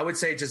I would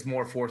say just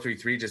more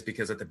 4-3-3 just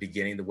because at the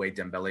beginning, the way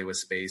Dembele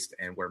was spaced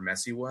and where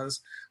Messi was.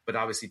 But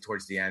obviously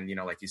towards the end,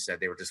 like you said,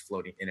 they were just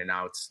floating in and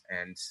out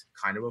and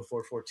kind of a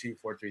 4-4-2,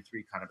 4-3-3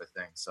 kind of a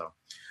thing. So,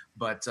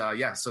 but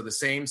so the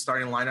same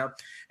starting lineup.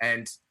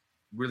 And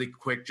really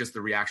quick, just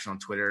the reaction on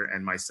Twitter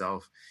and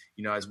myself,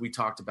 as we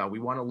talked about, we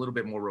want a little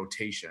bit more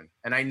rotation.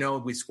 And I know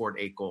we scored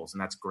 8 goals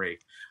and that's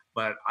great.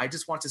 But I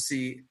just want to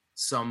see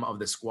some of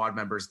the squad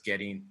members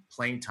getting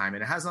playing time.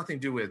 And it has nothing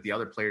to do with the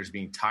other players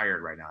being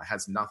tired right now. It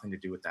has nothing to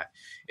do with that.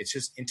 It's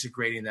just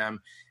integrating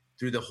them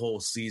through the whole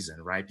season,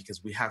 right?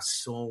 Because we have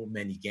so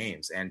many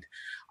games. And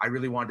I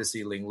really wanted to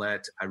see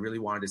Linglet. I really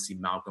wanted to see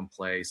Malcolm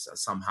play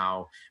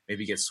somehow,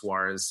 maybe get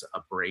Suarez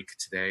a break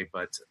today.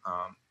 But,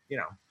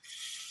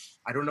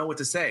 I don't know what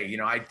to say.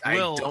 I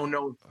don't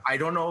know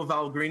if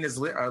Valgreen is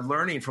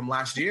learning from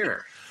last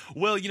year.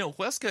 Well,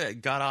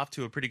 Huesca got off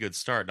to a pretty good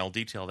start, and I'll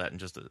detail that in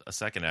just a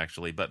second,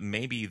 actually. But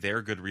maybe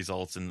their good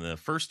results in the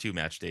first 2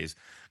 match days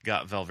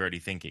got Valverde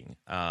thinking.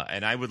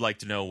 And I would like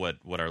to know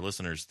what our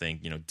listeners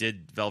think.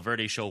 Did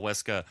Valverde show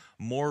Huesca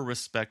more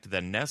respect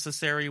than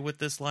necessary with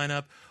this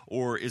lineup,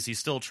 or is he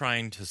still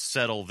trying to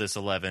settle this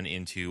 11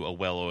 into a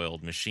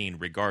well-oiled machine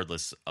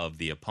regardless of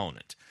the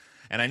opponent?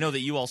 And I know that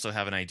you also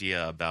have an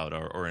idea about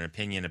or an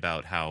opinion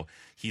about how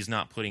he's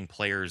not putting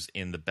players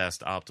in the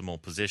best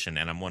optimal position.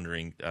 And I'm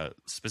wondering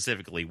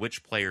specifically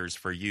which players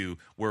for you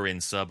were in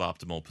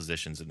suboptimal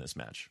positions in this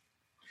match.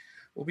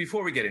 Well,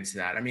 before we get into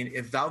that,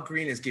 if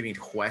Valgreen is giving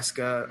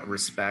Huesca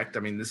respect,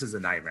 this is a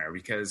nightmare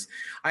because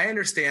I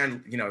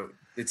understand,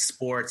 it's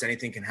sports,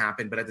 anything can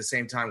happen. But at the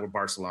same time, we're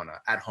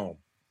Barcelona at home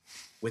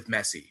with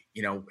Messi.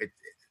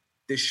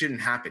 This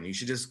shouldn't happen. You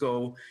should just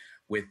go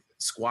with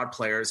squad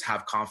players,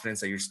 have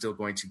confidence that you're still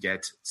going to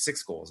get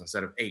 6 goals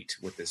instead of 8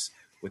 with this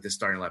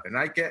starting 11. And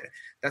I get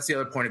that's the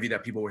other point of view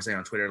that people were saying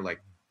on Twitter,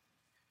 like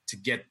to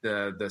get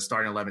the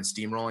starting 11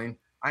 steamrolling.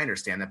 I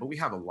understand that, but we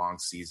have a long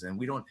season.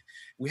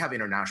 We have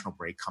international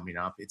break coming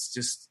up. It's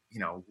just,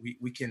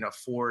 we can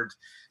afford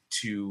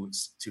to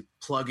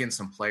plug in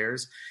some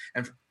players.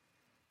 And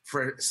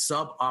for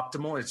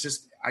suboptimal,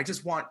 I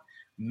just want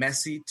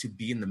Messi to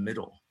be in the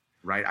middle,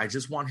 right? I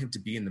just want him to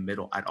be in the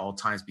middle at all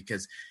times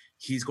because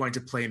he's going to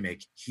play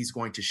make. He's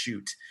going to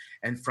shoot.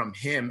 And from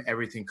him,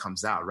 everything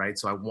comes out, right?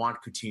 So I want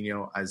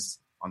Coutinho as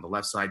on the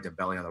left side,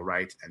 Dembele on the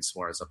right, and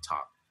Suarez up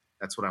top.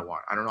 That's what I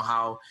want. I don't know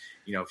how,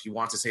 if you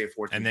want to say a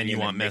 4-3-3. And then you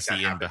want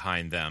Messi in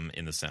behind them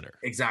in the center.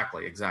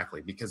 Exactly.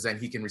 Because then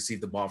he can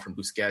receive the ball from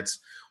Busquets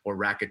or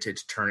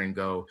Rakitic, turn and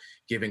go,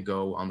 give and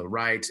go on the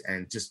right,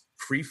 and just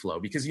free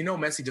flow. Because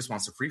Messi just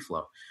wants to free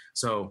flow.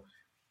 So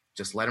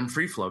just let him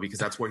free flow because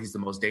that's where he's the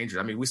most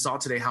dangerous. We saw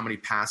today how many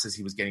passes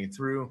he was getting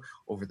through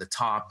over the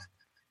top,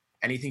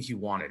 anything he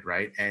wanted,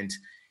 right? And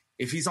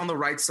if he's on the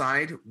right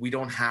side, we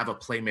don't have a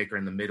playmaker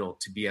in the middle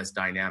to be as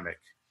dynamic.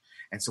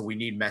 And so we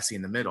need Messi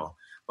in the middle.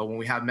 But when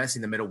we have Messi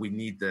in the middle, we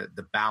need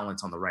the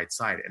balance on the right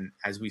side. And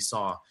as we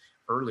saw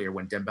earlier,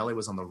 when Dembele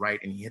was on the right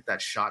and he hit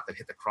that shot that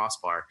hit the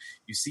crossbar,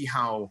 you see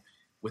how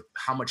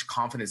much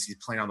confidence he's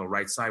playing on the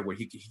right side, where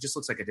he just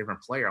looks like a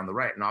different player on the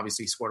right. And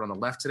obviously he scored on the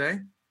left today.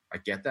 I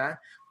get that.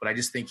 But I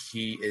just think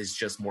he is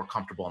just more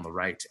comfortable on the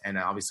right, and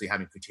obviously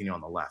having Coutinho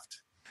on the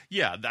left.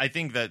 Yeah, I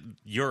think that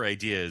your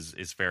idea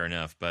is fair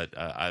enough, but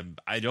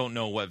I don't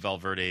know what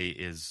Valverde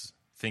is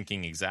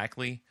thinking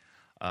exactly,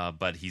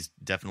 but he's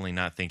definitely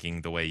not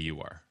thinking the way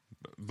you are.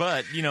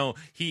 But,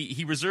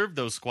 he reserved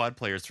those squad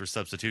players for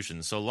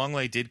substitutions. So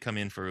Longley did come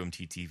in for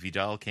Umtiti,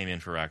 Vidal came in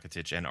for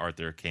Rakitic, and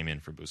Arthur came in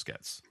for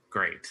Busquets.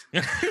 Great.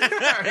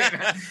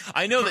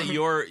 I know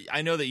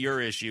that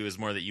your issue is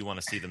more that you want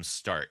to see them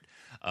start.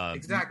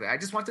 Exactly. I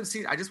just want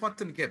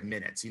them to get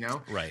minutes,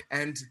 Right.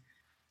 And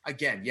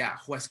again, yeah,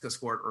 Huesca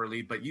scored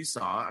early, but you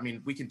saw,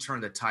 we can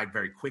turn the tide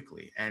very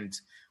quickly. And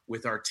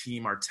with our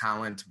team, our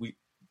talent,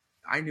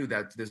 I knew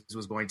that this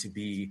was going to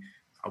be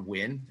a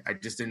win. I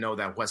just didn't know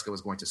that Huesca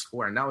was going to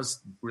score. And that was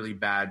really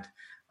bad.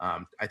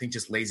 I think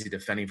just lazy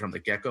defending from the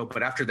get-go.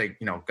 But after they,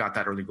 got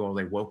that early goal,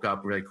 they woke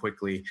up really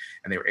quickly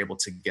and they were able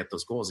to get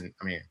those goals. And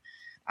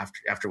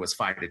after it was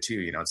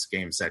 5-2, it's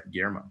game, set,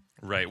 Guillermo.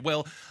 Right.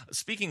 Well,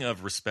 speaking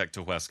of respect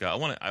to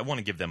Huesca, I want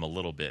to give them a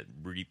little bit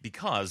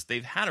because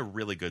they've had a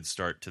really good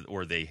start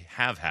they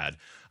have had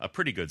a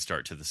pretty good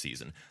start to the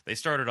season. They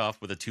started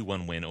off with a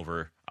 2-1 win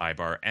over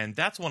Eibar, and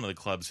that's one of the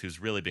clubs who's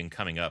really been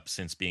coming up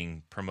since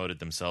being promoted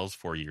themselves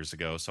 4 years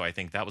ago. So I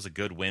think that was a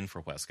good win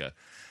for Huesca.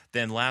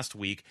 Then last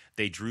week,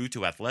 they drew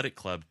to Athletic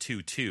Club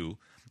 2-2.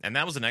 And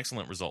that was an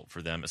excellent result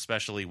for them,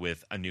 especially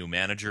with a new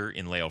manager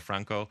in Leo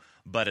Franco.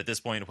 But at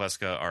this point,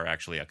 Huesca are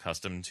actually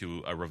accustomed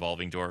to a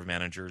revolving door of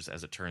managers,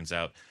 as it turns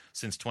out.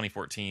 Since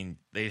 2014,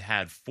 they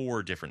had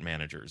 4 different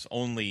managers.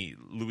 Only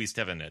Luis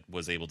Tevenet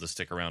was able to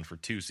stick around for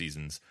 2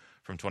 seasons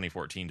from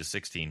 2014 to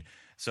 16.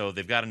 So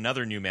they've got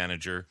another new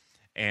manager,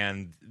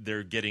 and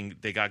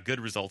they got good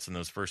results in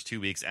those first 2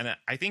 weeks. And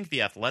I think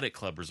the Athletic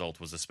Club result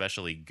was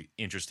especially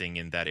interesting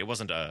in that it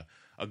wasn't a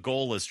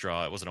goalless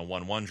draw. It wasn't a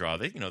 1-1 draw.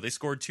 They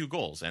scored 2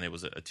 goals, and it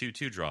was a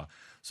 2-2 draw.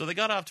 So they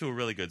got off to a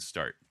really good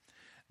start.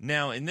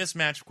 Now, in this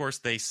match, of course,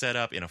 they set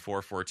up in a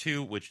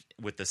 4-4-2, which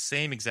with the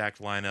same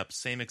exact lineup,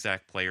 same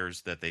exact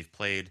players that they've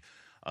played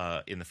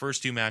in the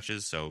first 2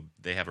 matches. So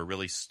they have a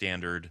really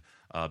standard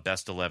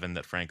best 11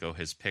 that Franco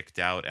has picked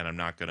out, and I'm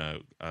not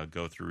going to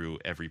go through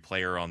every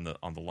player on the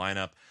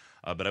lineup.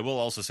 But I will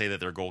also say that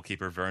their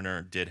goalkeeper,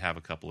 Werner, did have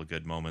a couple of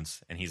good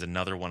moments, and he's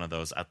another one of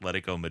those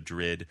Atletico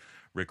Madrid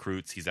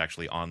recruits. He's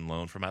actually on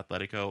loan from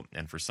Atletico,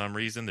 and for some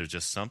reason, there's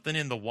just something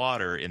in the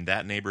water in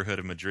that neighborhood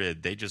of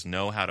Madrid. They just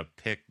know how to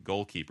pick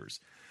goalkeepers.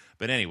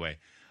 But anyway,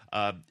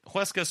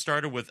 Huesca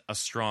started with a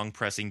strong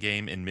pressing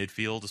game in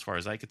midfield, as far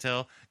as I could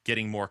tell,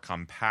 getting more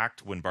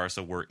compact when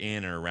Barca were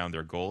in and around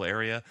their goal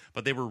area,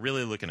 but they were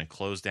really looking to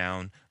close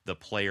down the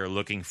player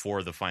looking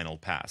for the final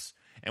pass.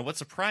 And what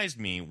surprised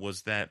me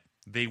was that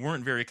they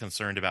weren't very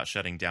concerned about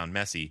shutting down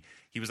Messi.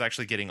 He was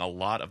actually getting a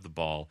lot of the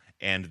ball,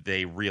 and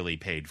they really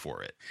paid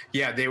for it.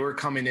 Yeah, they were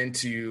coming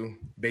into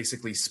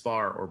basically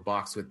spar or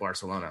box with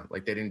Barcelona.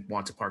 Like, they didn't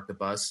want to park the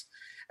bus.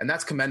 And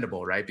that's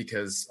commendable, right?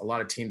 Because a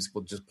lot of teams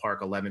will just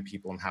park 11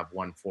 people and have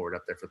one forward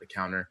up there for the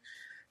counter.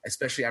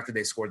 Especially after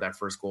they scored that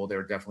first goal, they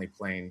were definitely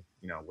playing,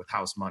 with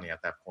house money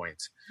at that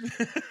point.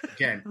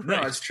 Again,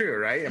 right. No, it's true,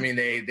 right?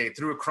 They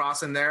threw a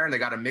cross in there and they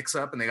got a mix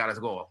up and they got a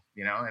goal,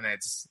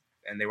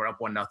 and they were up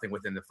 1-0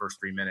 within the first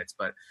 3 minutes.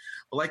 But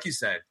like you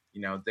said,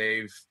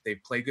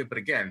 they've played good. But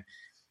again,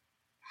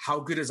 how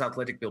good is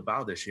Athletic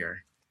Bilbao this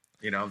year?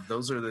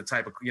 Those are the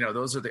type of,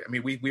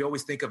 we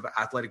always think of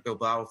Athletic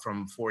Bilbao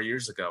from 4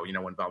 years ago,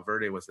 when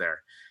Valverde was there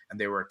and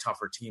they were a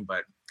tougher team.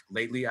 But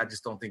lately, I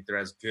just don't think they're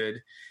as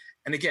good.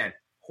 And again,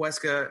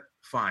 Huesca,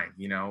 fine,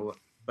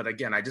 but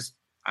again,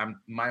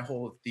 my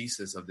whole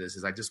thesis of this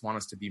is I just want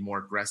us to be more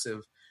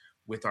aggressive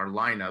with our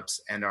lineups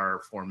and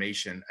our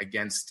formation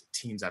against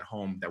teams at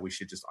home that we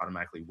should just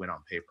automatically win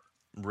on paper.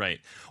 Right.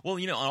 Well,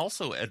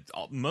 also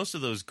most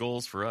of those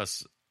goals for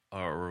us,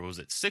 or was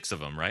it 6 of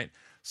them, right?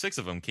 6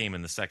 of them came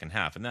in the second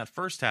half. And that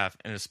first half,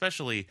 and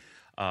especially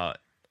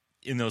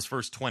in those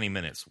first 20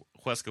 minutes,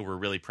 Huesca were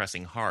really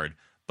pressing hard.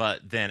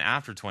 But then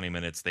after 20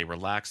 minutes, they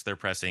relaxed their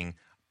pressing.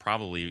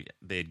 Probably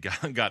they'd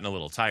gotten a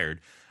little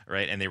tired,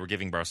 right? And they were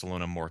giving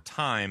Barcelona more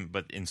time,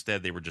 but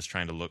instead they were just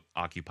trying to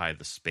occupy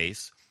the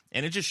space.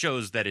 And it just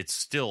shows that it's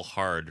still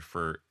hard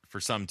for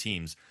some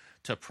teams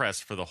to press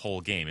for the whole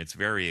game. It's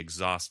very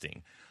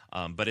exhausting.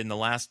 But in the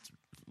last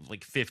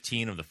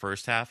 15 of the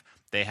first half,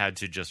 they had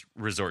to just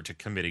resort to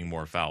committing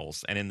more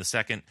fouls. And in the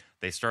second,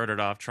 they started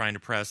off trying to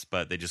press,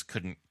 but they just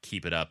couldn't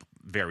keep it up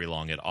very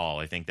long at all.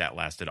 I think that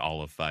lasted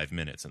all of 5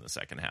 minutes in the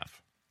second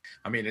half.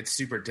 It's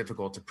super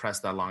difficult to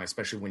press that long,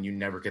 especially when you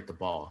never get the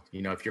ball.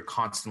 If you're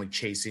constantly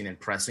chasing and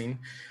pressing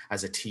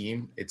as a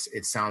team,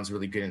 it sounds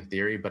really good in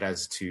theory, but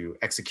as to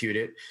execute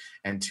it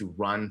and to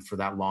run for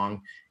that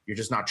long, you're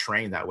just not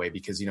trained that way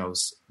because,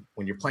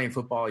 when you're playing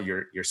football,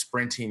 you're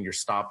sprinting, you're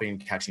stopping,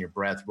 catching your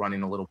breath,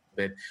 running a little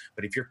bit.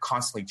 But if you're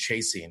constantly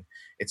chasing,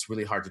 it's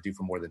really hard to do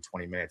for more than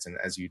 20 minutes. And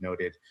as you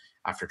noted,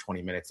 after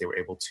 20 minutes, they were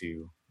able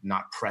to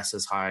not press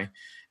as high.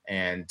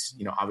 And,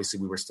 obviously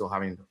we were still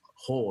having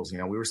holes. We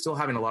were still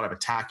having a lot of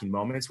attacking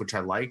moments, which I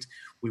liked.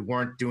 We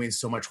weren't doing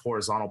so much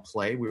horizontal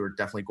play. We were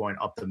definitely going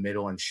up the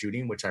middle and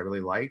shooting, which I really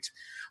liked.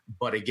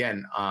 But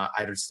again,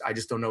 I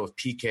just don't know if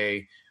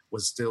PK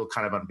was still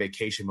kind of on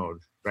vacation mode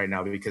right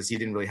now, because he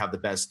didn't really have the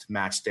best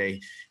match day.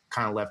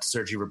 Kind of left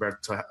Sergi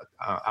Roberto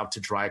out to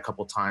dry a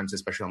couple times,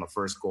 especially on the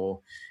first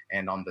goal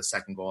and on the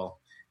second goal.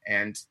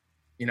 And,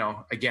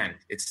 again,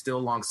 it's still a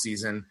long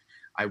season.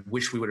 I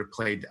wish we would have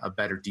played a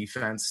better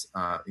defense,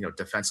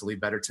 defensively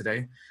better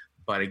today.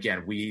 But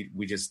again, we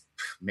just,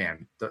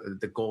 man,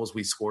 the goals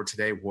we scored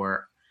today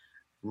were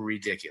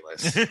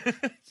ridiculous.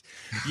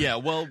 Yeah,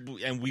 well,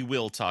 and we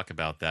will talk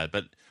about that.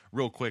 But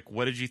real quick,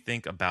 what did you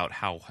think about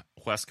how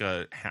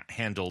Huesca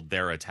handled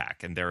their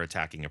attack and their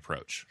attacking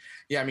approach?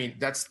 Yeah, I mean,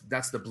 that's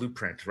the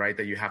blueprint, right,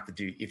 that you have to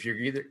do. If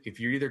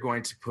you're either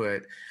going to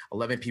put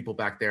 11 people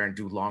back there and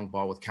do long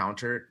ball with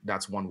counter,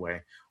 that's one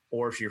way.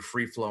 Or if you're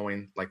free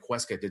flowing like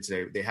Huesca did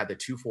today, they had the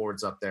two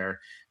forwards up there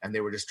and they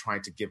were just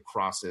trying to give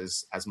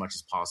crosses as much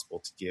as possible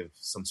to give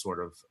some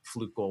sort of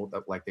fluke goal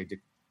that like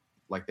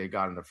they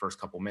got in the first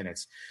couple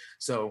minutes.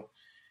 So,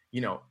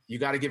 you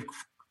got to give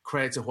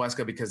credit to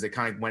Huesca because they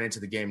kind of went into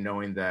the game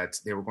knowing that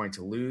they were going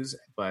to lose,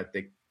 but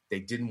they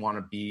didn't want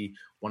to be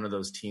one of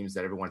those teams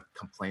that everyone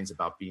complains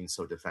about being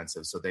so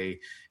defensive. So they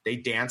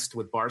danced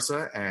with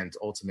Barca, and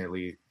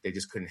ultimately they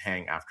just couldn't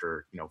hang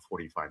after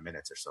 45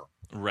 minutes or so.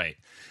 Right.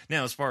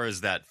 Now, as far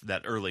as that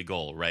early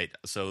goal, right?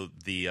 So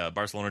the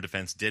Barcelona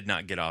defense did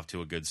not get off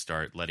to a good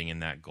start, letting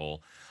in that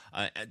goal.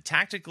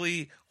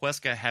 Tactically,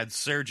 Huesca had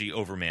Sergi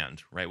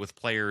overmanned, right, with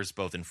players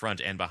both in front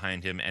and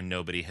behind him, and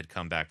nobody had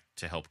come back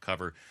to help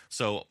cover.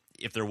 So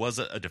if there was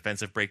a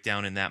defensive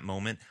breakdown in that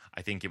moment,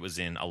 I think it was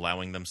in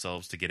allowing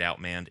themselves to get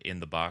outmanned in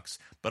the box,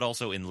 but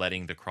also in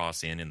letting the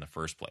cross in the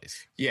first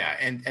place. Yeah,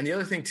 and the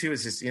other thing too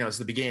is just it's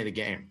the beginning of the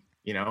game,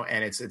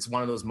 and it's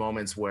one of those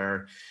moments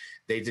where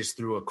they just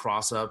threw a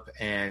cross up,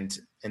 and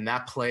in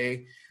that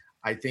play,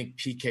 I think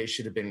PK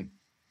should have been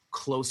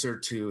closer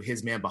to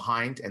his man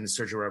behind, and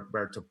Sergio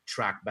Roberto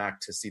tracked back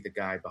to see the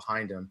guy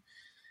behind him,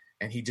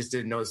 and he just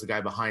didn't notice the guy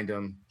behind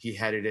him. He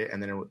headed it,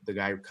 and then the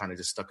guy kind of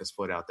just stuck his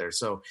foot out there.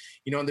 So,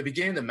 in the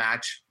beginning of the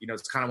match,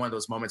 it's kind of one of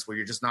those moments where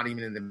you're just not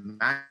even in the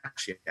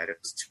match yet. It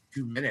was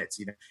 2 minutes,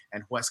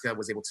 and Huesca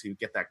was able to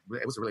get that.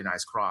 It was a really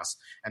nice cross.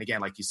 And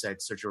again, like you said,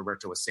 Sergio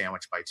Roberto was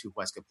sandwiched by two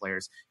Huesca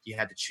players. He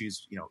had to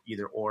choose,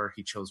 either or.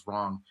 He chose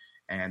wrong,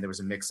 and there was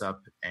a mix-up,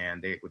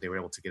 and they were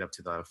able to get up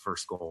to the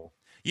first goal.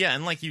 Yeah,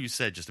 and like you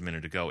said just a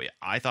minute ago,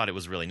 I thought it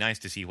was really nice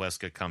to see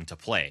Huesca come to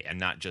play and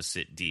not just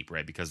sit deep,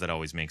 right? Because that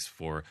always makes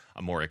for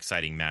a more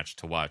exciting match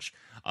to watch.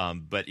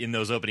 But in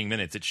those opening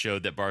minutes, it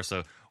showed that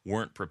Barca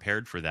weren't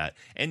prepared for that.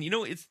 And,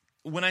 it's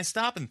when I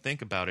stop and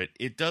think about it,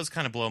 it does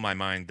kind of blow my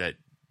mind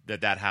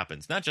that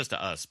happens, not just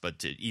to us,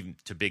 but even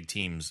to big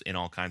teams in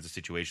all kinds of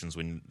situations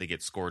when they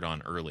get scored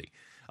on early.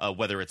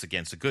 Whether it's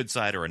against a good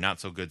side or a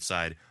not so good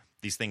side,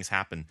 these things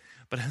happen.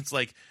 But it's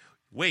like,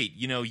 wait,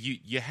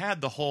 you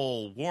had the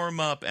whole warm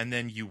up, and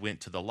then you went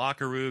to the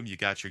locker room. You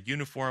got your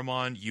uniform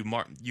on.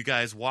 You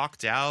guys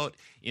walked out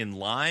in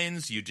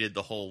lines. You did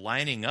the whole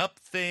lining up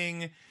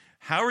thing.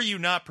 How are you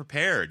not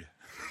prepared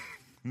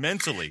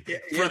mentally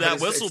for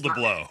that whistle to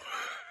blow?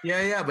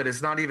 Yeah, but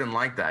it's not even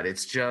like that.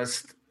 It's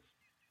just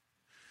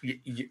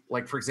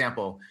like, for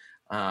example,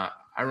 I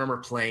remember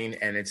playing,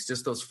 and it's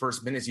just those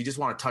first minutes. You just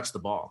want to touch the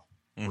ball.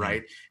 Mm-hmm.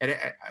 Right. And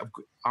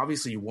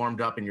obviously you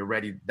warmed up and you're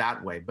ready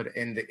that way. But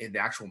in the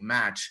actual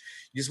match,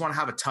 you just want to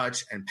have a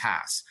touch and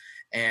pass.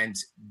 And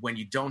when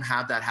you don't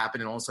have that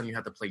happen and all of a sudden you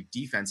have to play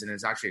defense and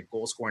it's actually a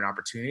goal scoring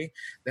opportunity,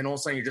 then all of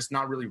a sudden you're just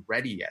not really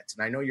ready yet.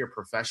 And I know you're a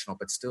professional,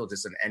 but still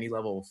just in any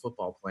level of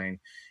football playing,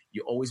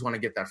 you always want to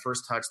get that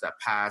first touch, that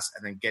pass,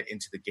 and then get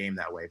into the game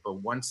that way.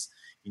 But once,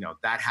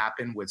 that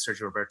happened with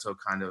Sergio Roberto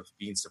kind of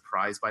being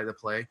surprised by the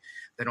play,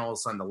 then all of a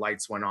sudden the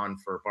lights went on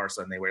for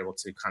Barca and they were able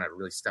to kind of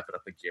really step it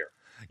up a gear.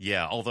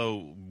 Yeah,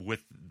 although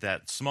with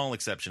that small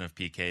exception of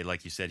PK,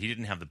 like you said, he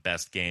didn't have the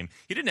best game.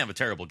 He didn't have a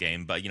terrible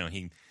game, but,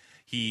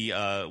 he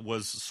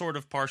was sort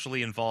of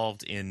partially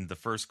involved in the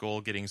first goal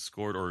getting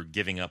scored or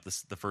giving up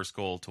the first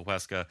goal to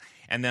Huesca.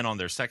 And then on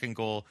their second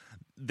goal,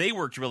 they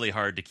worked really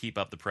hard to keep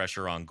up the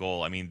pressure on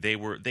goal. I mean, they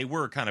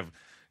were kind of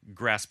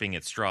grasping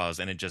at straws,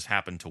 and it just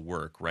happened to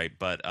work, right?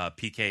 But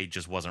PK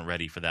just wasn't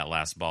ready for that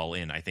last ball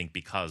in, I think,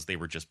 because they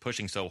were just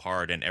pushing so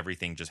hard and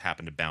everything just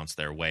happened to bounce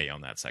their way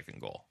on that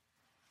second goal.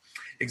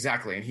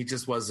 Exactly. And he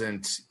just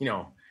wasn't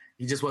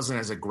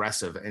as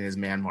aggressive in his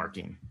man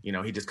marking.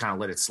 He just kind of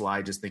let it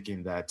slide, just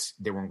thinking that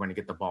they weren't going to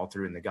get the ball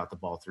through, and they got the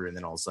ball through. And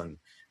then all of a sudden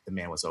the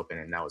man was open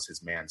and that was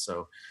his man.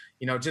 So,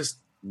 just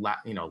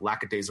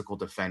lackadaisical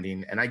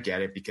defending. And I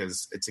get it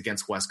because it's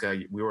against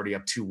Huesca. We were already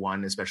up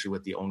 2-1, especially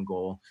with the own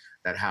goal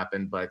that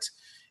happened. But,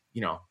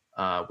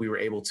 we were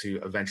able to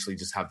eventually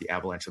just have the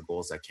avalanche of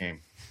goals that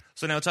came.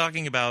 So now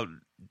talking about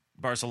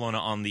Barcelona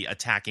on the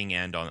attacking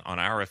end, on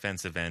our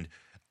offensive end,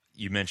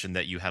 you mentioned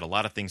that you had a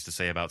lot of things to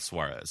say about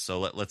Suarez. So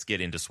let's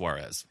get into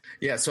Suarez.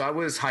 Yeah, so I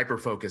was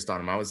hyper-focused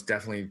on him. I was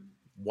definitely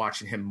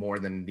watching him more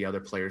than the other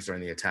players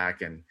during the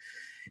attack. And,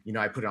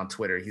 I put it on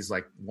Twitter. He's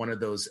like one of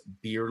those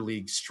beer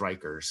league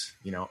strikers,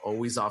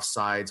 always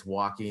offsides,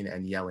 walking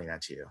and yelling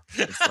at you.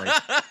 It's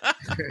like,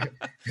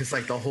 it's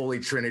like the holy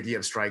trinity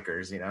of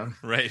strikers,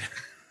 Right.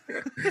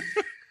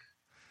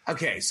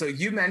 Okay, so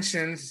you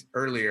mentioned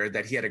earlier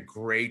that he had a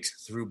great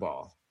through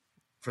ball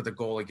for the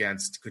goal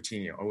against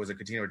Coutinho, or was it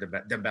Coutinho or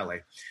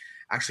Dembele?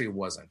 Actually, it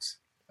wasn't.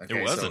 Okay,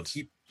 it wasn't.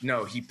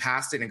 So he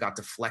passed it and got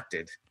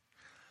deflected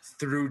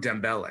through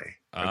Dembele.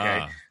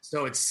 Okay,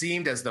 so it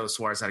seemed as though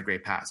Suarez had a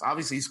great pass.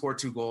 Obviously, he scored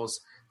 2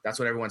 goals. That's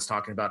what everyone's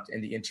talking about.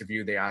 In the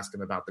interview, they asked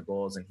him about the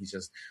goals, and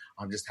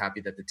I'm just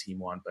happy that the team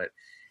won. But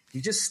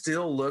he just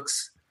still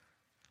looks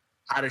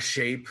out of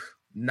shape,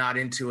 not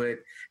into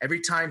it. Every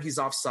time he's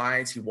off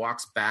sides, he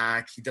walks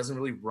back. He doesn't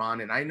really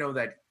run. And I know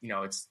that,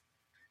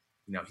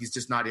 he's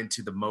just not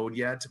into the mode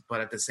yet.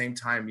 But at the same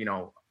time,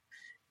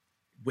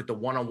 with the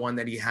one-on-one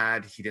that he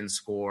had, he didn't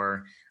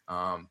score.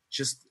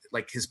 Just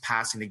like his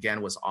passing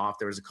again was off.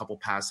 There was a couple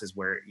passes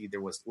where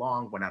either was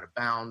long, went out of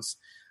bounds.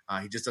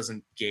 He just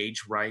doesn't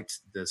gauge right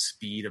the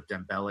speed of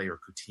Dembele or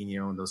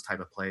Coutinho and those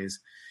type of plays.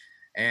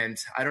 And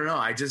I don't know.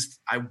 I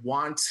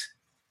want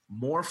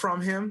more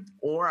from him,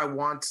 or I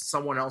want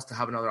someone else to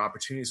have another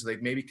opportunity so they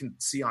maybe can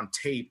see on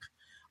tape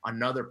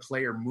another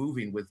player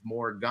moving with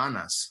more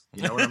ganas.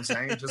 You know what I'm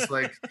saying? Just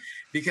like,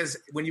 because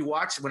when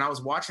I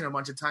was watching a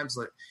bunch of times,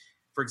 like,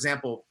 for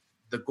example,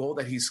 the goal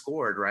that he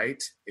scored,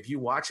 right? If you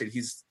watch it,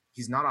 he's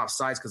not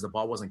offsides because the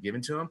ball wasn't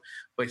given to him,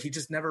 but he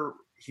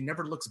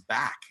never looks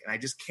back. And I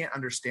just can't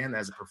understand that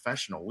as a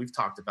professional. We've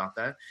talked about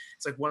that.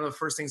 It's like one of the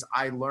first things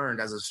I learned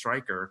as a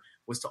striker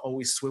was to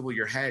always swivel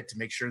your head to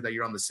make sure that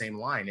you're on the same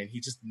line. And he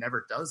just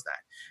never does that.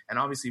 And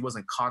obviously he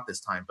wasn't caught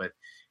this time, but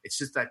it's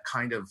just that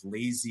kind of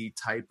lazy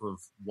type of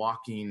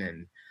walking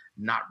and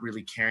not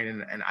really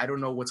caring. And I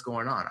don't know what's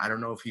going on. I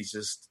don't know if he's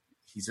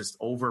just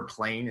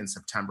overplaying in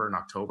September and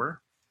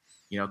October.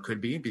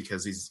 Could be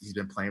because he's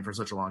been playing for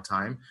such a long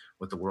time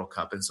with the World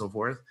Cup and so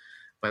forth.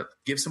 But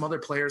give some other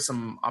players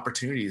some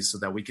opportunities so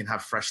that we can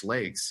have fresh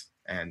legs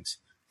and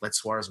let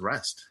Suarez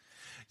rest.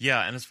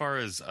 Yeah, and as far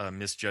as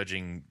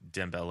misjudging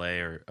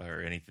Dembele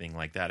or anything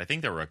like that, I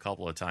think there were a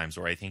couple of times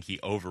where I think he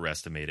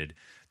overestimated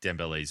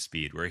Dembele's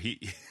speed, where he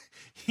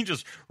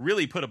just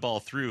really put a ball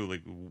through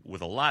like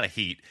with a lot of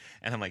heat.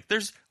 And I'm like,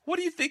 what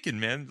are you thinking,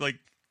 man? Like,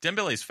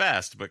 Dembele's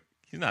fast, but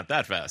he's not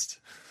that fast.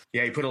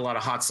 Yeah, he put a lot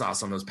of hot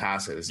sauce on those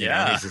passes.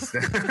 Yeah. He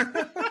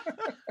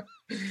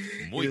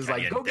was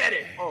like, go get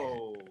it.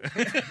 Oh.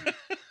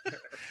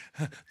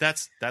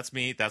 That's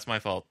me. That's my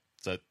fault.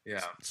 So,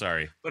 yeah.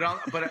 Sorry.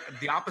 But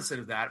the opposite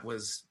of that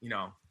was,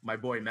 my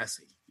boy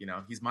Messi.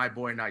 He's my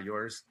boy, not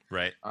yours.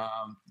 Right.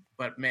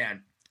 But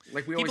man,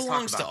 like we he always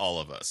belongs talk about, to all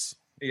of us.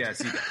 Yes,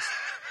 he does.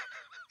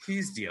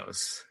 He's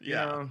Dios.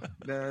 Yeah.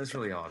 That's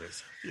really all it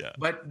is. Yeah.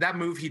 But that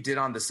move he did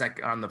on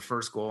the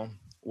first goal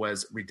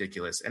was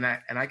ridiculous. And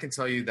I can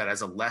tell you that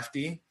as a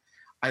lefty,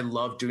 I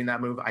love doing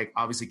that move. I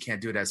obviously can't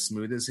do it as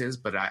smooth as his,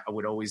 but I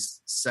would always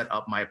set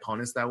up my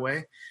opponents that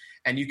way.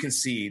 And you can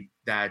see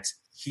that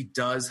he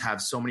does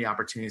have so many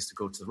opportunities to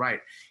go to the right.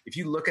 If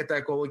you look at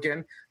that goal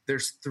again,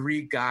 there's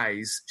 3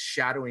 guys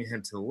shadowing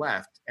him to the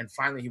left. And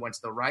finally he went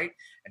to the right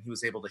and he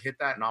was able to hit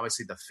that. And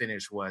obviously the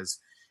finish was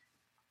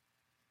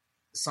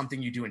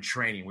something you do in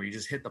training where you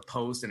just hit the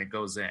post and it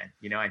goes in,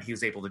 and he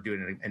was able to do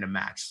it in a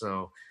match.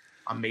 So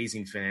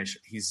amazing finish.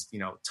 He's,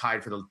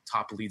 tied for the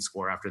top lead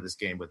scorer after this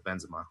game with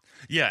Benzema.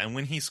 Yeah, and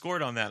when he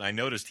scored on that, I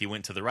noticed he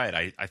went to the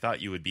right. I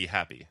thought you would be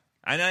happy.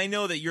 And I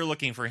know that you're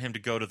looking for him to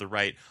go to the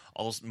right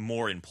also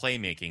more in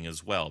playmaking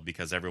as well,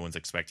 because everyone's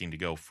expecting to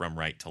go from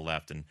right to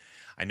left. And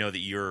I know that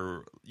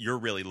you're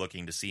really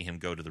looking to see him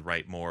go to the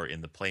right more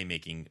in the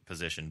playmaking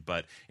position.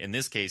 But in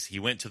this case, he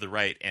went to the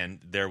right, and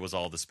there was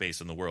all the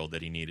space in the world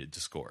that he needed to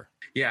score.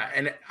 Yeah,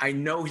 and I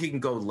know he can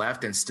go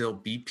left and still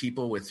beat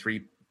people with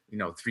 3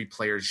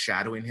 players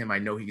shadowing him. I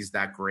know he's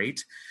that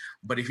great.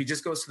 But if he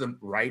just goes to the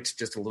right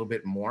just a little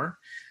bit more,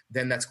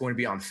 then that's going to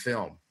be on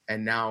film.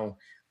 And now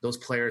those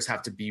players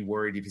have to be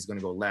worried if he's going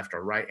to go left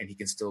or right, and he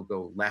can still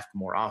go left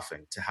more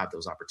often to have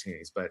those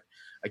opportunities. But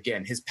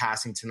again, his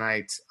passing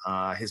tonight,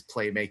 his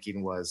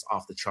playmaking was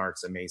off the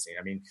charts, amazing.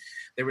 I mean,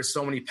 there were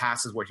so many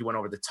passes where he went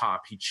over the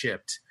top, he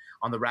chipped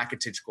on the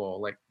Rakitic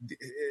goal. Like,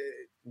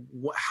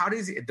 how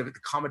does the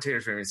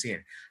commentators are even seeing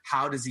it?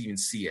 How does he even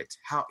see it?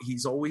 How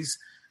he's always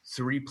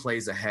 3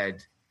 plays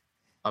ahead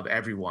of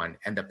everyone,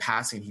 and the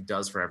passing he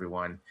does for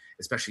everyone,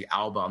 especially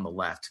Alba on the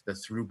left, the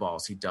through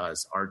balls he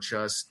does are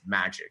just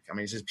magic. I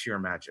mean, it's just pure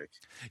magic.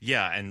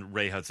 Yeah, and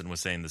Ray Hudson was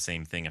saying the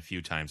same thing a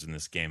few times in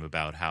this game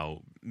about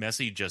how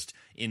Messi just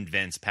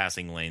invents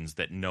passing lanes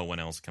that no one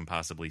else can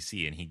possibly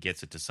see, and he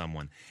gets it to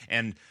someone.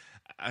 And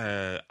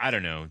I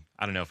don't know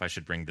if I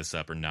should bring this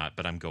up or not,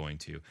 but I'm going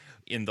to.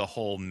 In the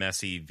whole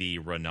Messi v.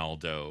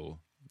 Ronaldo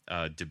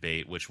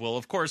debate, which will,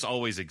 of course,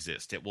 always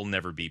exist. It will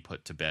never be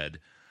put to bed,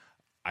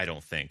 I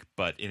don't think.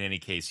 But in any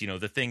case,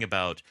 the thing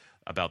about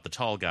the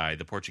tall guy,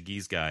 the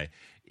Portuguese guy,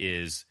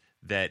 is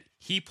that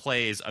he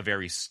plays a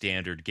very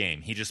standard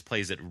game. He just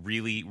plays it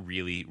really,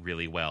 really,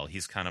 really well.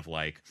 He's kind of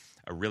like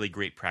a really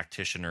great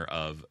practitioner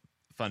of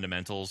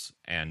fundamentals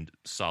and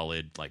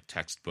solid, like,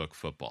 textbook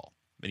football.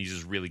 And he's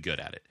just really good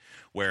at it.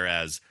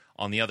 Whereas,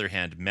 on the other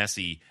hand,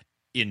 Messi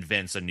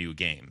invents a new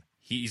game.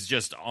 He's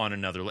just on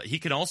another... He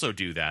can also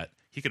do that.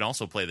 He can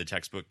also play the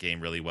textbook game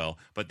really well,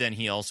 but then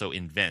he also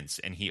invents,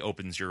 and he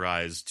opens your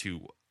eyes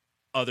to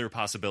other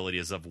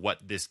possibilities of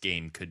what this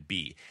game could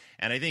be.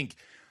 And I think...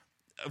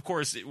 Of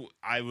course,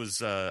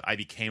 I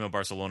became a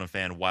Barcelona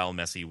fan while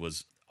Messi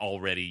was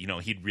already,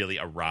 he'd really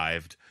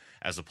arrived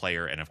as a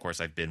player. And of course,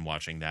 I've been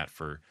watching that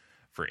for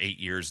 8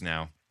 years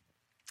now.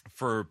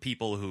 For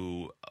people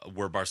who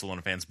were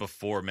Barcelona fans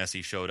before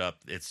Messi showed up,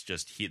 it's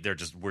just,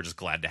 we're just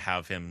glad to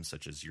have him,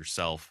 such as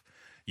yourself.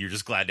 You're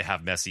just glad to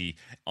have Messi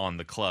on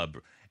the club,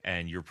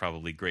 and you're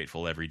probably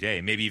grateful every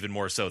day, maybe even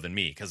more so than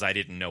me, because I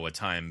didn't know a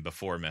time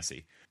before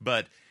Messi.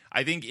 But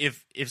I think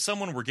if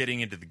someone were getting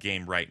into the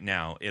game right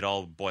now, it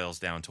all boils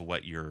down to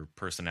what your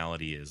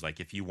personality is. Like,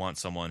 if you want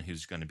someone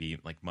who's going to be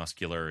like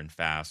muscular and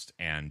fast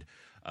and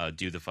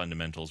do the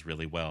fundamentals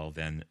really well,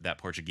 then that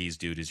Portuguese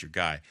dude is your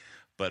guy.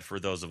 But for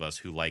those of us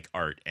who like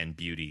art and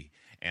beauty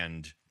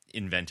and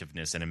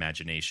inventiveness and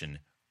imagination,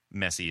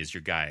 Messi is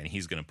your guy, and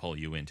he's going to pull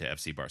you into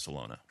FC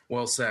Barcelona.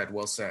 Well said.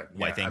 Well said.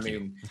 Why, yeah, thank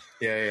you.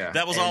 Yeah.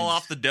 That was all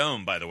off the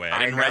dome, by the way. I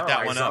didn't write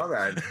that one up. I saw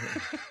that.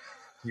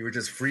 You were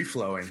just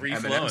free-flowing,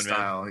 Eminem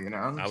style, man.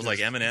 I was like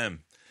Eminem.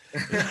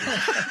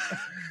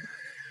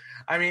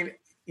 I mean,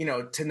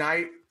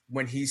 tonight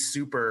when he's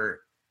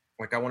super,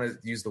 like, I want to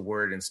use the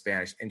word in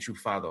Spanish,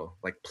 enchufado,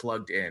 like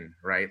plugged in,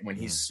 right? When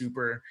he's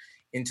super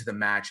into the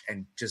match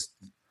and just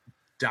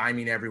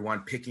diming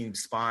everyone, picking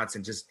spots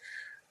and just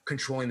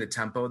controlling the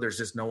tempo, there's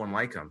just no one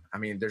like him. I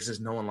mean, there's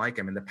just no one like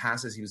him. And the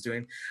passes he was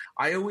doing,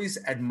 I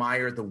always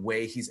admire the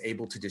way he's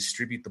able to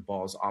distribute the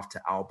balls off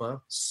to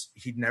Alba.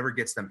 He never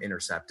gets them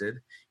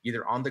intercepted,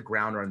 either on the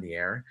ground or in the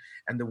air.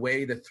 And the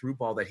way the through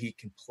ball that he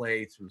can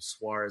play through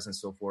Suarez and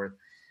so forth.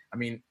 I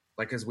mean,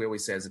 like, as we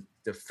always says,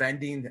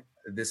 defending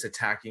this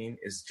attacking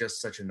is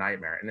just such a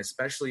nightmare. And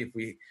especially if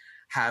we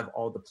have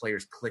all the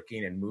players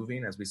clicking and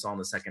moving, as we saw in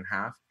the second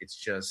half, it's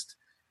just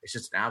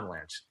an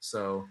avalanche.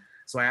 So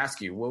I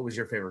ask you, what was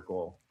your favorite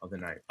goal of the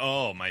night?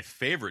 Oh, my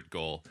favorite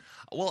goal.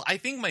 Well, I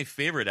think my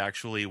favorite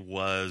actually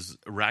was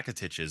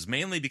Rakitic's,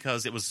 mainly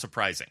because it was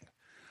surprising.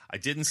 I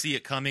didn't see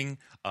it coming.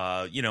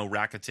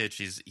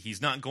 Rakitic,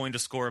 he's not going to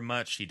score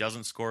much. He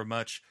doesn't score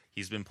much.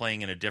 He's been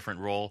playing in a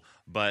different role,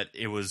 but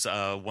it was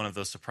one of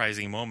those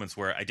surprising moments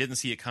where I didn't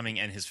see it coming,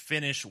 and his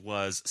finish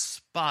was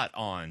spot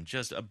on.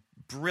 Just a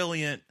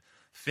brilliant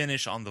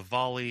finish on the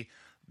volley.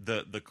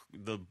 The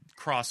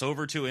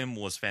crossover to him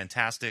was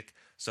fantastic.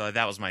 So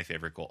that was my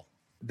favorite goal.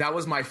 That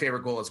was my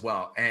favorite goal as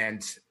well.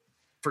 And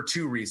for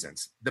two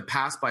reasons. The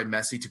pass by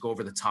Messi to go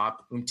over the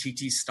top,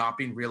 Umtiti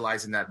stopping,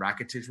 realizing that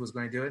Rakitic was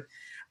going to do it.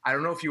 I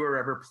don't know if you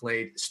ever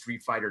played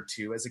Street Fighter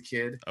 2 as a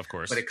kid. Of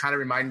course. But it kind of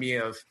reminded me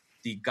of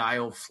the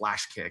Guile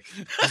flash kick.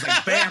 It's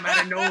like, bam,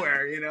 out of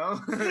nowhere,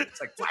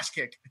 It's like flash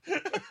kick.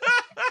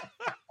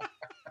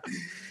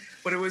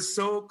 But it was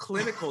so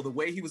clinical, the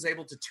way he was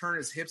able to turn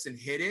his hips and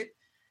hit it.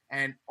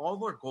 And all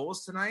of our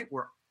goals tonight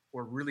were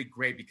really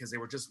great because they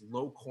were just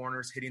low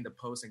corners hitting the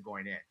post and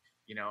going in,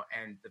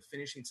 and the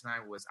finishing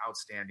tonight was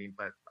outstanding.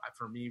 But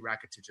for me,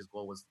 Rakitic's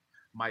goal was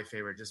my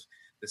favorite. Just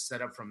the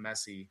setup from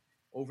Messi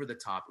over the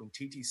top,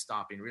 Umtiti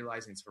stopping,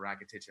 realizing it's for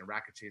Rakitic, and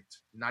Rakitic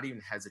not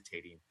even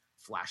hesitating,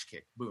 flash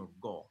kick, boom,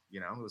 goal.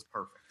 It was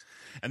perfect.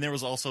 And there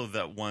was also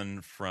that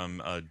one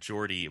from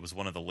Jordi. It was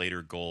one of the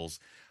later goals.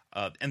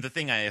 And the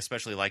thing I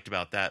especially liked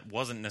about that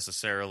wasn't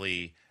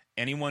necessarily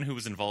anyone who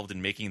was involved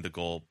in making the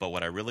goal, but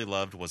what I really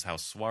loved was how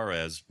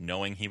Suarez,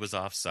 knowing he was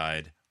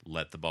offside,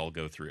 let the ball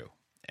go through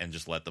and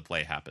just let the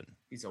play happen.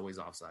 He's always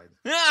offside.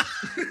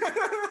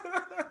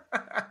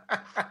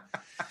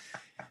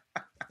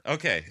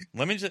 Okay,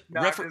 let me just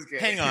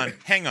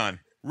hang on.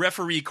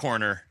 Referee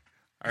corner.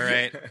 All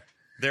right.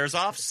 There's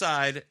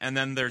offside, and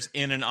then there's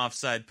in an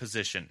offside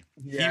position.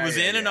 He was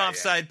in an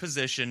offside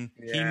position.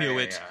 He knew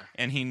it,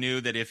 and he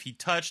knew that if he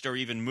touched or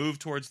even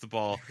moved towards the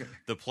ball,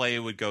 the play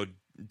would go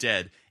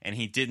dead, and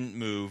he didn't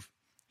move.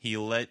 He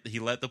let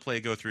the play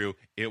go through.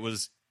 It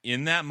was,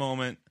 in that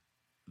moment,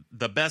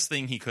 the best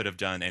thing he could have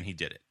done, and he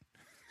did it.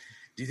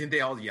 Do you think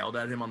they all yelled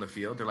at him on the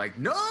field? They're like,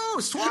 "No,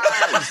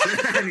 Suarez!"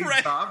 And he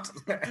stopped.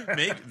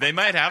 They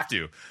might have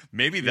to.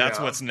 Maybe that's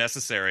what's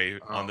necessary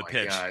on the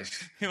pitch.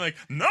 Gosh. You're like,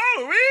 "No,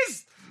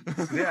 Luis!"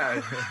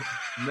 Yeah.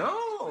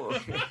 No.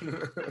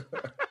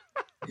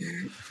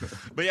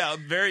 But yeah,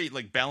 very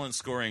balanced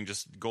scoring,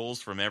 just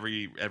goals from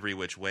every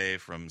which way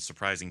from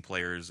surprising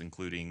players,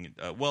 including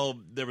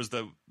there was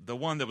the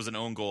one that was an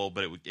own goal,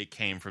 but it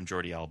came from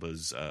Jordi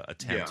Alba's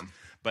attempt. Yeah.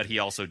 But he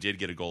also did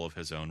get a goal of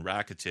his own.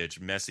 Rakitic,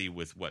 Messi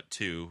with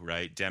 2,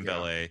 right?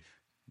 Dembele. Yeah.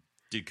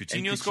 Did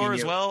Coutinho score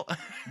as well?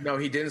 No,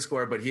 he didn't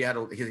score, but he had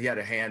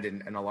a hand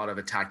in a lot of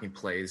attacking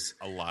plays.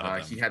 A lot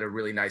of them. He had a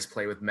really nice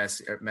play with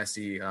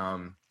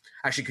Messi.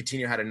 Actually,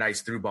 Coutinho had a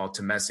nice through ball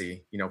to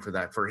Messi,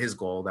 for his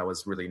goal. That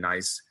was really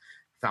nice.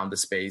 Found the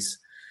space.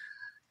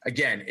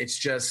 again, it's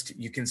just,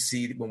 you can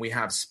see when we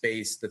have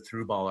space, the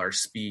through ball, our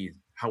speed,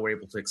 how we're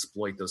able to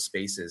exploit those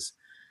spaces.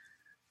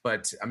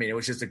 But I mean, it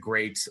was just a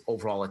great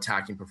overall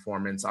attacking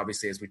performance.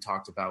 Obviously, as we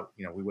talked about,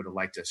 we would have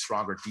liked a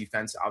stronger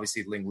defense.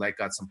 Obviously, Lenglet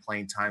got some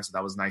playing time, so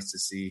that was nice to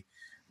see.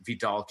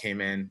 Vidal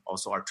came in.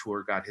 Also,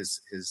 Artur got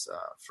his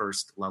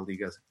first La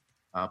Liga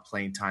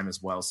playing time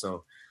as well.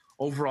 So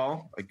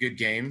overall, a good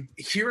game.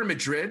 Here in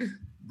Madrid,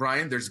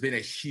 Brian, there's been a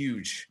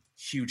huge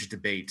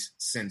debate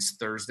since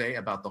Thursday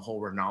about the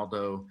whole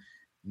Ronaldo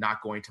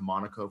not going to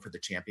Monaco for the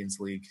Champions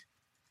League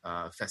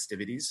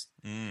festivities.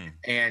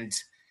 And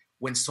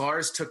when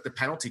Suarez took the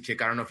penalty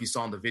kick, I don't know if you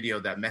saw in the video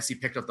that Messi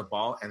picked up the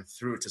ball and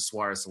threw it to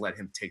Suarez to let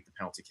him take the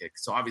penalty kick.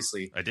 So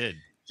obviously, I did.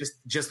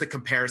 Just the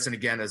comparison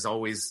again, as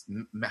always,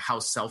 how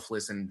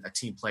selfless and a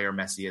team player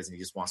Messi is, and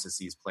he just wants to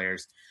see his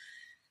players.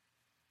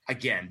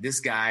 Again,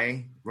 this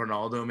guy,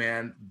 Ronaldo,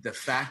 man, the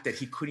fact that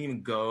he couldn't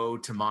even go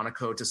to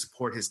Monaco to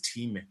support his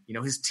team,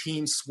 his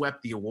team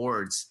swept the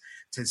awards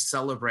to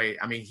celebrate.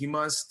 I mean, he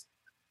must,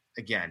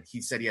 again,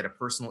 he said he had a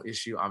personal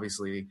issue.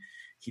 Obviously,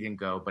 he didn't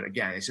go. But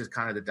again, it's just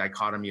kind of the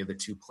dichotomy of the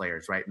two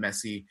players, right?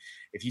 Messi,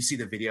 if you see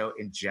the video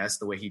in jest,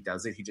 the way he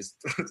does it, he just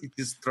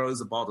throws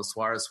the ball to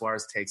Suarez.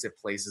 Suarez takes it,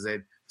 places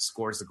it,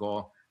 scores the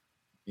goal,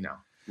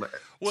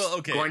 Well,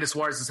 okay. Going to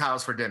Suarez's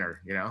house for dinner,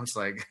 it's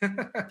like. All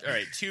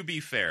right, to be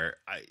fair,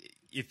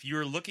 if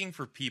you're looking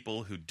for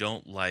people who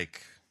don't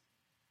like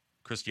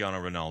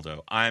Cristiano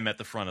Ronaldo, I'm at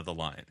the front of the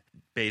line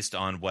based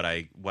on what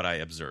I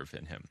observe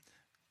in him.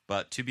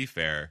 But to be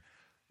fair,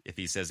 if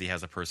he says he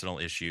has a personal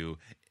issue,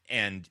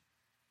 and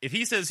if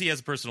he says he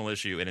has a personal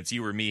issue and it's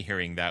you or me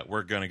hearing that,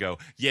 we're going to go,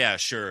 yeah,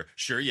 sure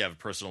you have a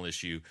personal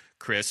issue,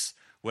 Chris,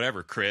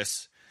 whatever,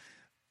 Chris.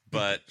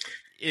 But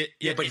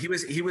but he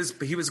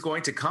was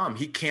going to come.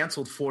 He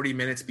canceled 40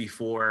 minutes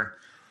before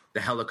the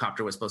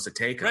helicopter was supposed to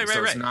take him. Right.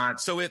 It's not.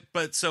 So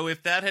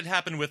if that had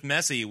happened with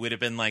Messi, it would have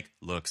been like,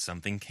 look,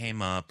 something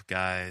came up,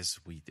 guys.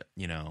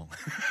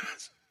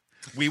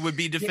 We would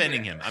be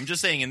defending him. I'm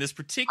just saying, in this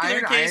particular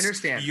case, I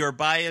understand. Your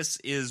bias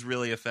is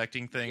really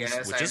affecting things,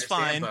 yes, which is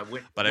fine.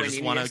 But I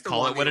just want to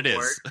call it what it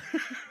is.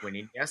 When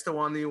Iniesta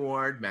won the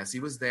award, Messi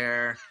was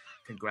there,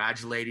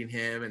 congratulating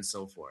him and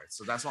so forth.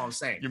 So that's all I'm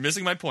saying. You're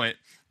missing my point.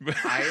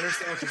 I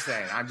understand what you're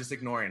saying. I'm just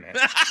ignoring it.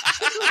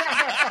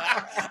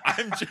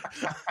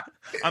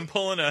 I'm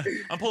pulling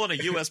a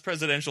U.S.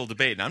 presidential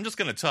debate, and I'm just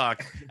going to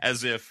talk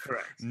as if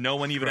no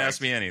one even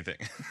asked me anything.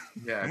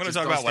 Yeah, I'm going to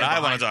talk about what I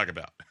want to talk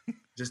about.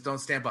 Just don't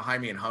stand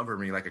behind me and hover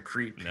me like a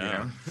creep.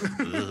 No.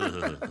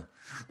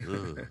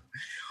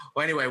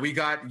 Well, anyway, we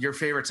got your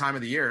favorite time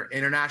of the year,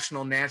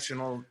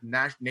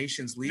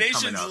 Nations League.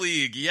 Nations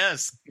League,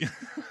 yes.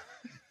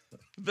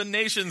 The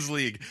Nations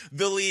League,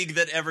 the league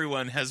that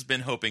everyone has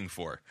been hoping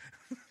for.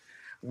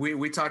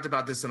 We talked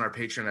about this in our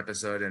Patreon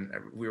episode, and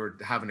we were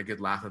having a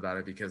good laugh about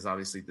it because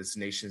obviously this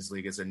Nations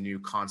League is a new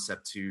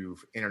concept to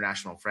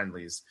international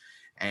friendlies.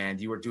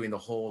 And you were doing the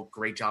whole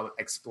great job of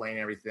explaining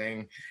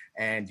everything,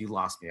 and you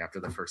lost me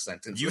after the first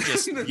sentence. You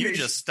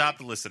just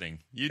stopped listening.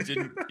 You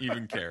didn't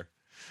even care.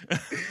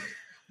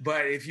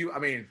 But if you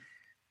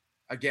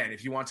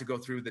want to go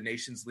through the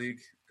Nations League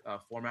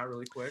format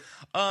really quick.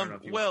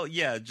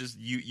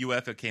 Just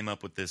UEFA came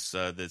up with this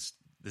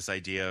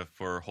idea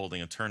for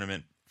holding a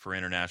tournament for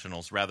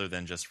internationals rather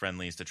than just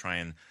friendlies to try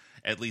and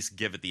at least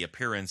give it the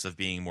appearance of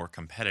being more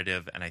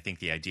competitive. And I think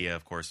the idea,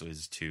 of course,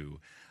 was to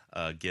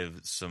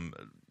give some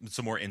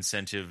more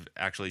incentive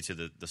actually to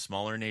the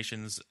smaller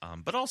nations,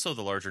 but also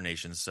the larger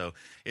nations. So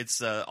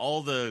it's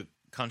all the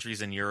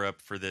countries in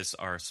Europe for this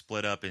are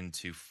split up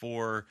into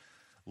 4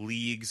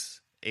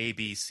 leagues: A,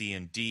 B, C,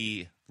 and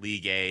D.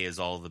 League A is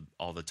all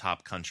the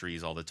top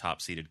countries, all the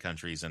top seeded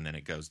countries, and then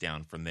it goes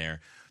down from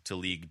there to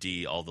League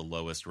D, all the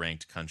lowest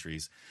ranked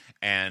countries.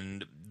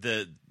 And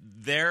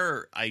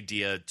their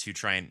idea to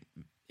try and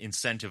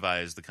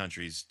incentivize the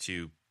countries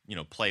to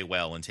play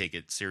well and take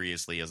it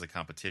seriously as a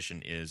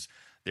competition is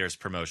there's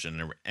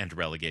promotion and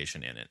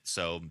relegation in it.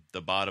 So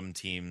the bottom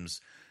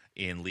teams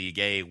in League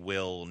A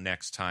will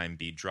next time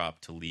be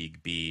dropped to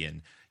League B,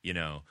 and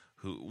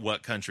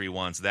what country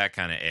wants that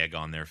kind of egg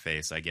on their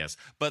face, I guess.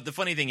 But the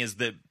funny thing is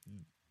that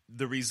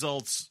the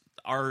results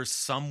are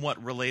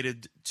somewhat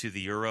related to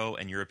the Euro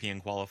and European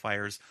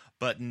qualifiers,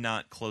 but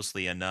not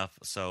closely enough.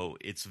 So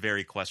it's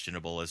very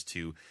questionable as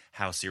to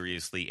how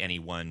seriously any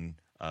one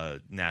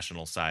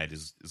national side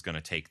is going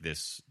to take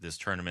this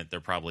tournament.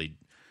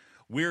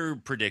 We're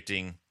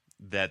predicting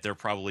that they're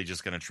probably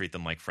just going to treat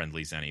them like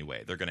friendlies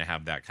anyway. They're going to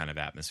have that kind of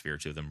atmosphere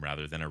to them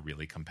rather than a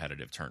really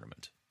competitive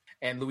tournament.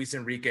 And Luis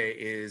Enrique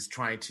is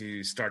trying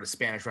to start a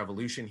Spanish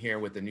revolution here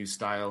with a new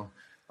style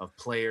of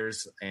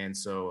players. And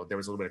so there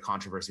was a little bit of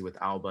controversy with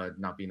Alba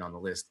not being on the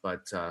list.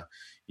 But, the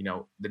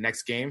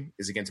next game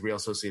is against Real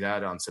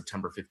Sociedad on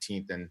September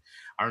 15th. And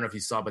I don't know if you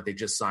saw, but they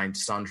just signed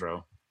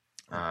Sandro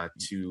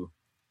to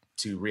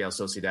Real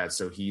Sociedad.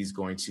 So he's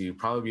going to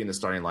probably be in the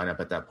starting lineup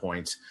at that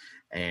point.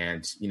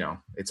 And,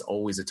 it's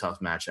always a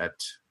tough match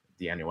at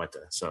the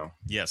Anoeta. So,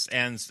 yes.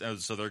 And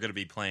so they're going to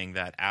be playing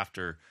that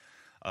after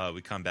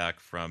we come back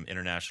from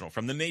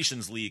the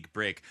Nations League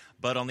break.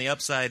 But on the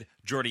upside,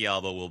 Jordi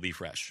Alba will be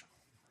fresh.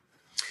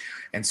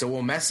 And so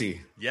will Messi.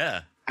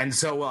 Yeah. And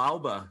so will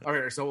Alba,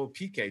 or so will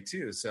Piqué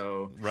too.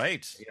 So,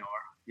 right.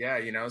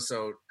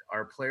 So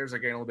our players are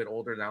getting a little bit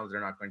older now.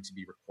 They're not going to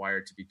be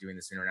required to be doing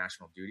this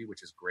international duty,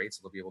 which is great.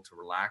 So they'll be able to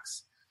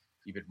relax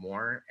even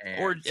more.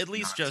 Or at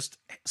least just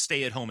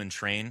stay at home and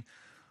train.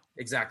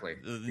 Exactly.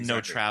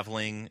 No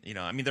traveling.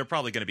 They're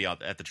probably going to be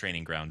out at the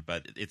training ground,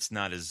 but it's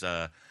not as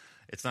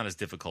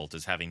difficult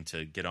as having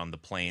to get on the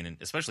plane, and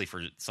especially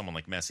for someone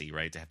like Messi,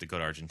 right, to have to go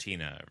to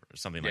Argentina or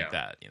something like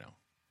that.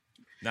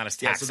 Not as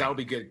taxing. Yeah, so that'll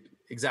be good.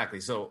 Exactly.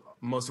 So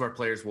most of our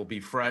players will be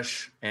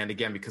fresh, and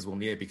again, because we'll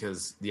need it,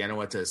 because the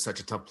Anoeta is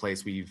such a tough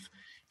place.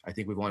 I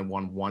think we've only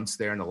won once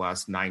there in the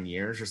last 9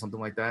 years or something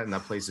like that, and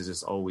that place is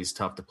just always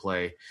tough to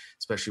play,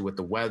 especially with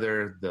the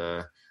weather.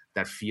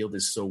 That field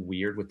is so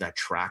weird with that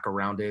track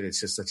around it. It's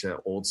just such an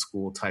old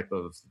school type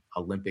of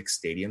Olympic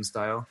stadium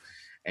style,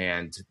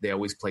 and they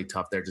always play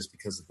tough there just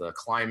because of the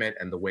climate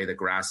and the way the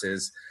grass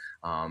is.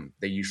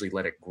 They usually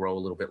let it grow a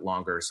little bit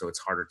longer, so it's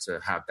harder to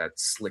have that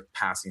slick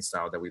passing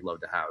style that we love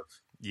to have.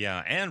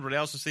 Yeah, and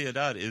Real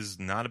Sociedad is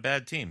not a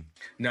bad team.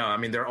 No,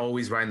 they're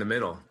always right in the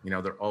middle.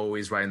 They're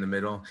always right in the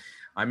middle.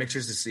 I'm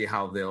interested to see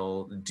how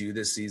they'll do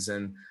this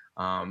season,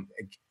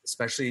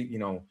 especially,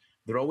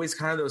 they're always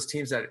kind of those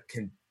teams that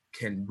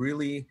can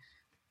really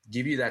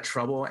give you that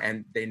trouble,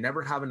 and they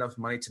never have enough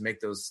money to make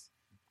those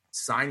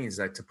signings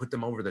to put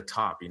them over the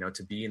top,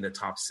 to be in the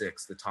top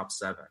 6, the top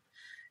 7.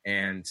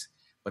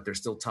 But they're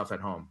still tough at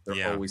home.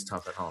 They're always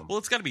tough at home. Well,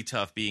 it's got to be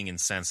tough being in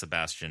San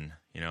Sebastian.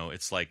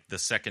 It's like the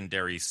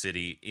secondary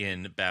city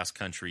in Basque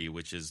Country,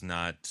 which is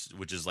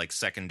like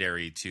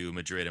secondary to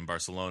Madrid and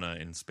Barcelona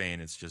in Spain.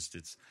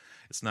 It's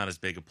not as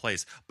big a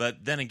place.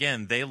 But then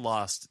again, they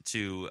lost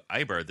to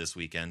Eibar this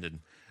weekend, and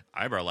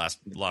Eibar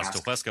lost to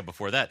Huesca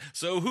before that.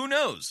 So who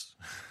knows?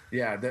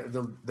 Yeah,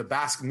 the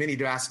Basque mini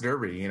Basque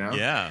derby.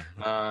 Yeah.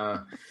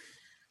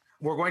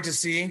 We're going to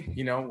see,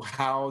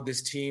 how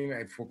this team,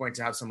 if we're going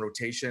to have some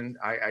rotation,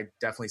 I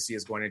definitely see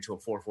us going into a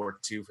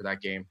 4-4-2 for that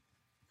game.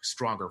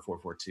 Stronger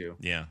 4-4-2.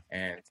 Yeah.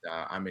 And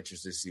I'm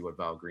interested to see what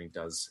Val Green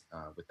does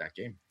with that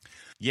game.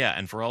 Yeah,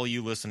 and for all of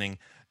you listening,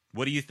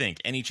 what do you think?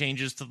 Any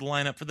changes to the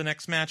lineup for the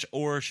next match,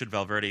 or should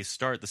Valverde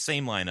start the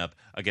same lineup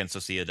against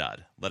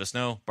Sociedad? Let us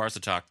know,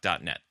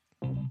 barcatalk.net.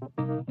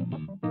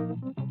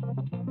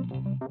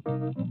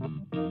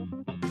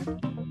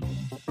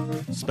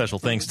 Special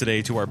thanks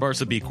today to our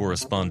Barca B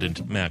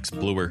correspondent, Max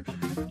Bluer.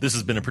 This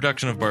has been a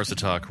production of Barca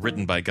Talk,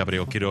 written by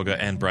Gabriel Quiroga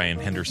and Brian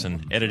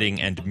Henderson,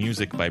 editing and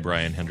music by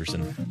Brian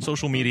Henderson,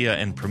 social media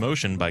and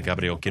promotion by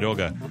Gabriel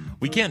Quiroga.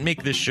 We can't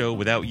make this show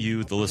without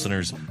you, the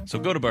listeners, so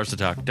go to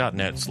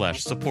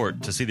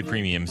barcatalk.net/support to see the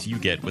premiums you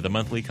get with a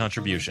monthly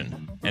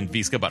contribution. And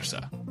Visca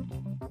Barca.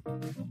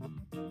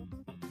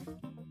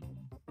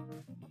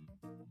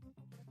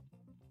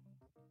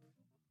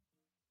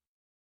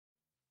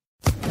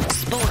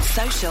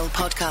 Social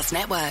Podcast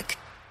Network.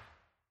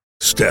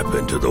 Step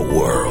into the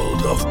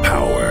world of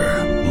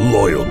power,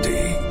 loyalty,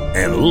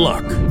 and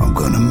luck. I'm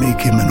gonna make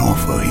him an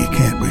offer he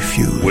can't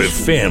refuse. With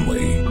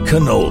family,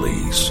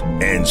 cannolis,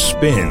 and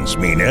spins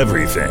mean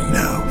everything.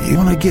 Now, you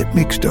wanna get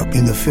mixed up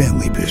in the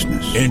family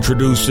business.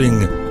 Introducing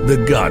The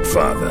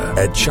Godfather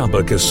at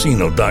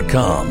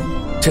ChumbaCasino.com.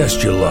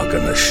 Test your luck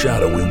in the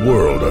shadowy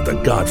world of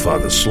The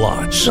Godfather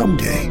slot.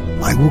 Someday,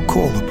 I will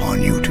call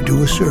upon you to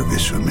do a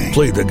service for me.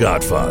 Play The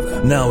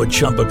Godfather, now at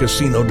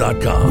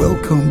ChumbaCasino.com.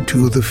 Welcome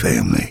to the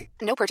family.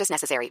 No purchase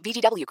necessary.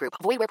 VGW Group.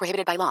 Void where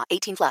prohibited by law.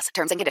 18+.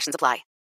 Terms and conditions apply.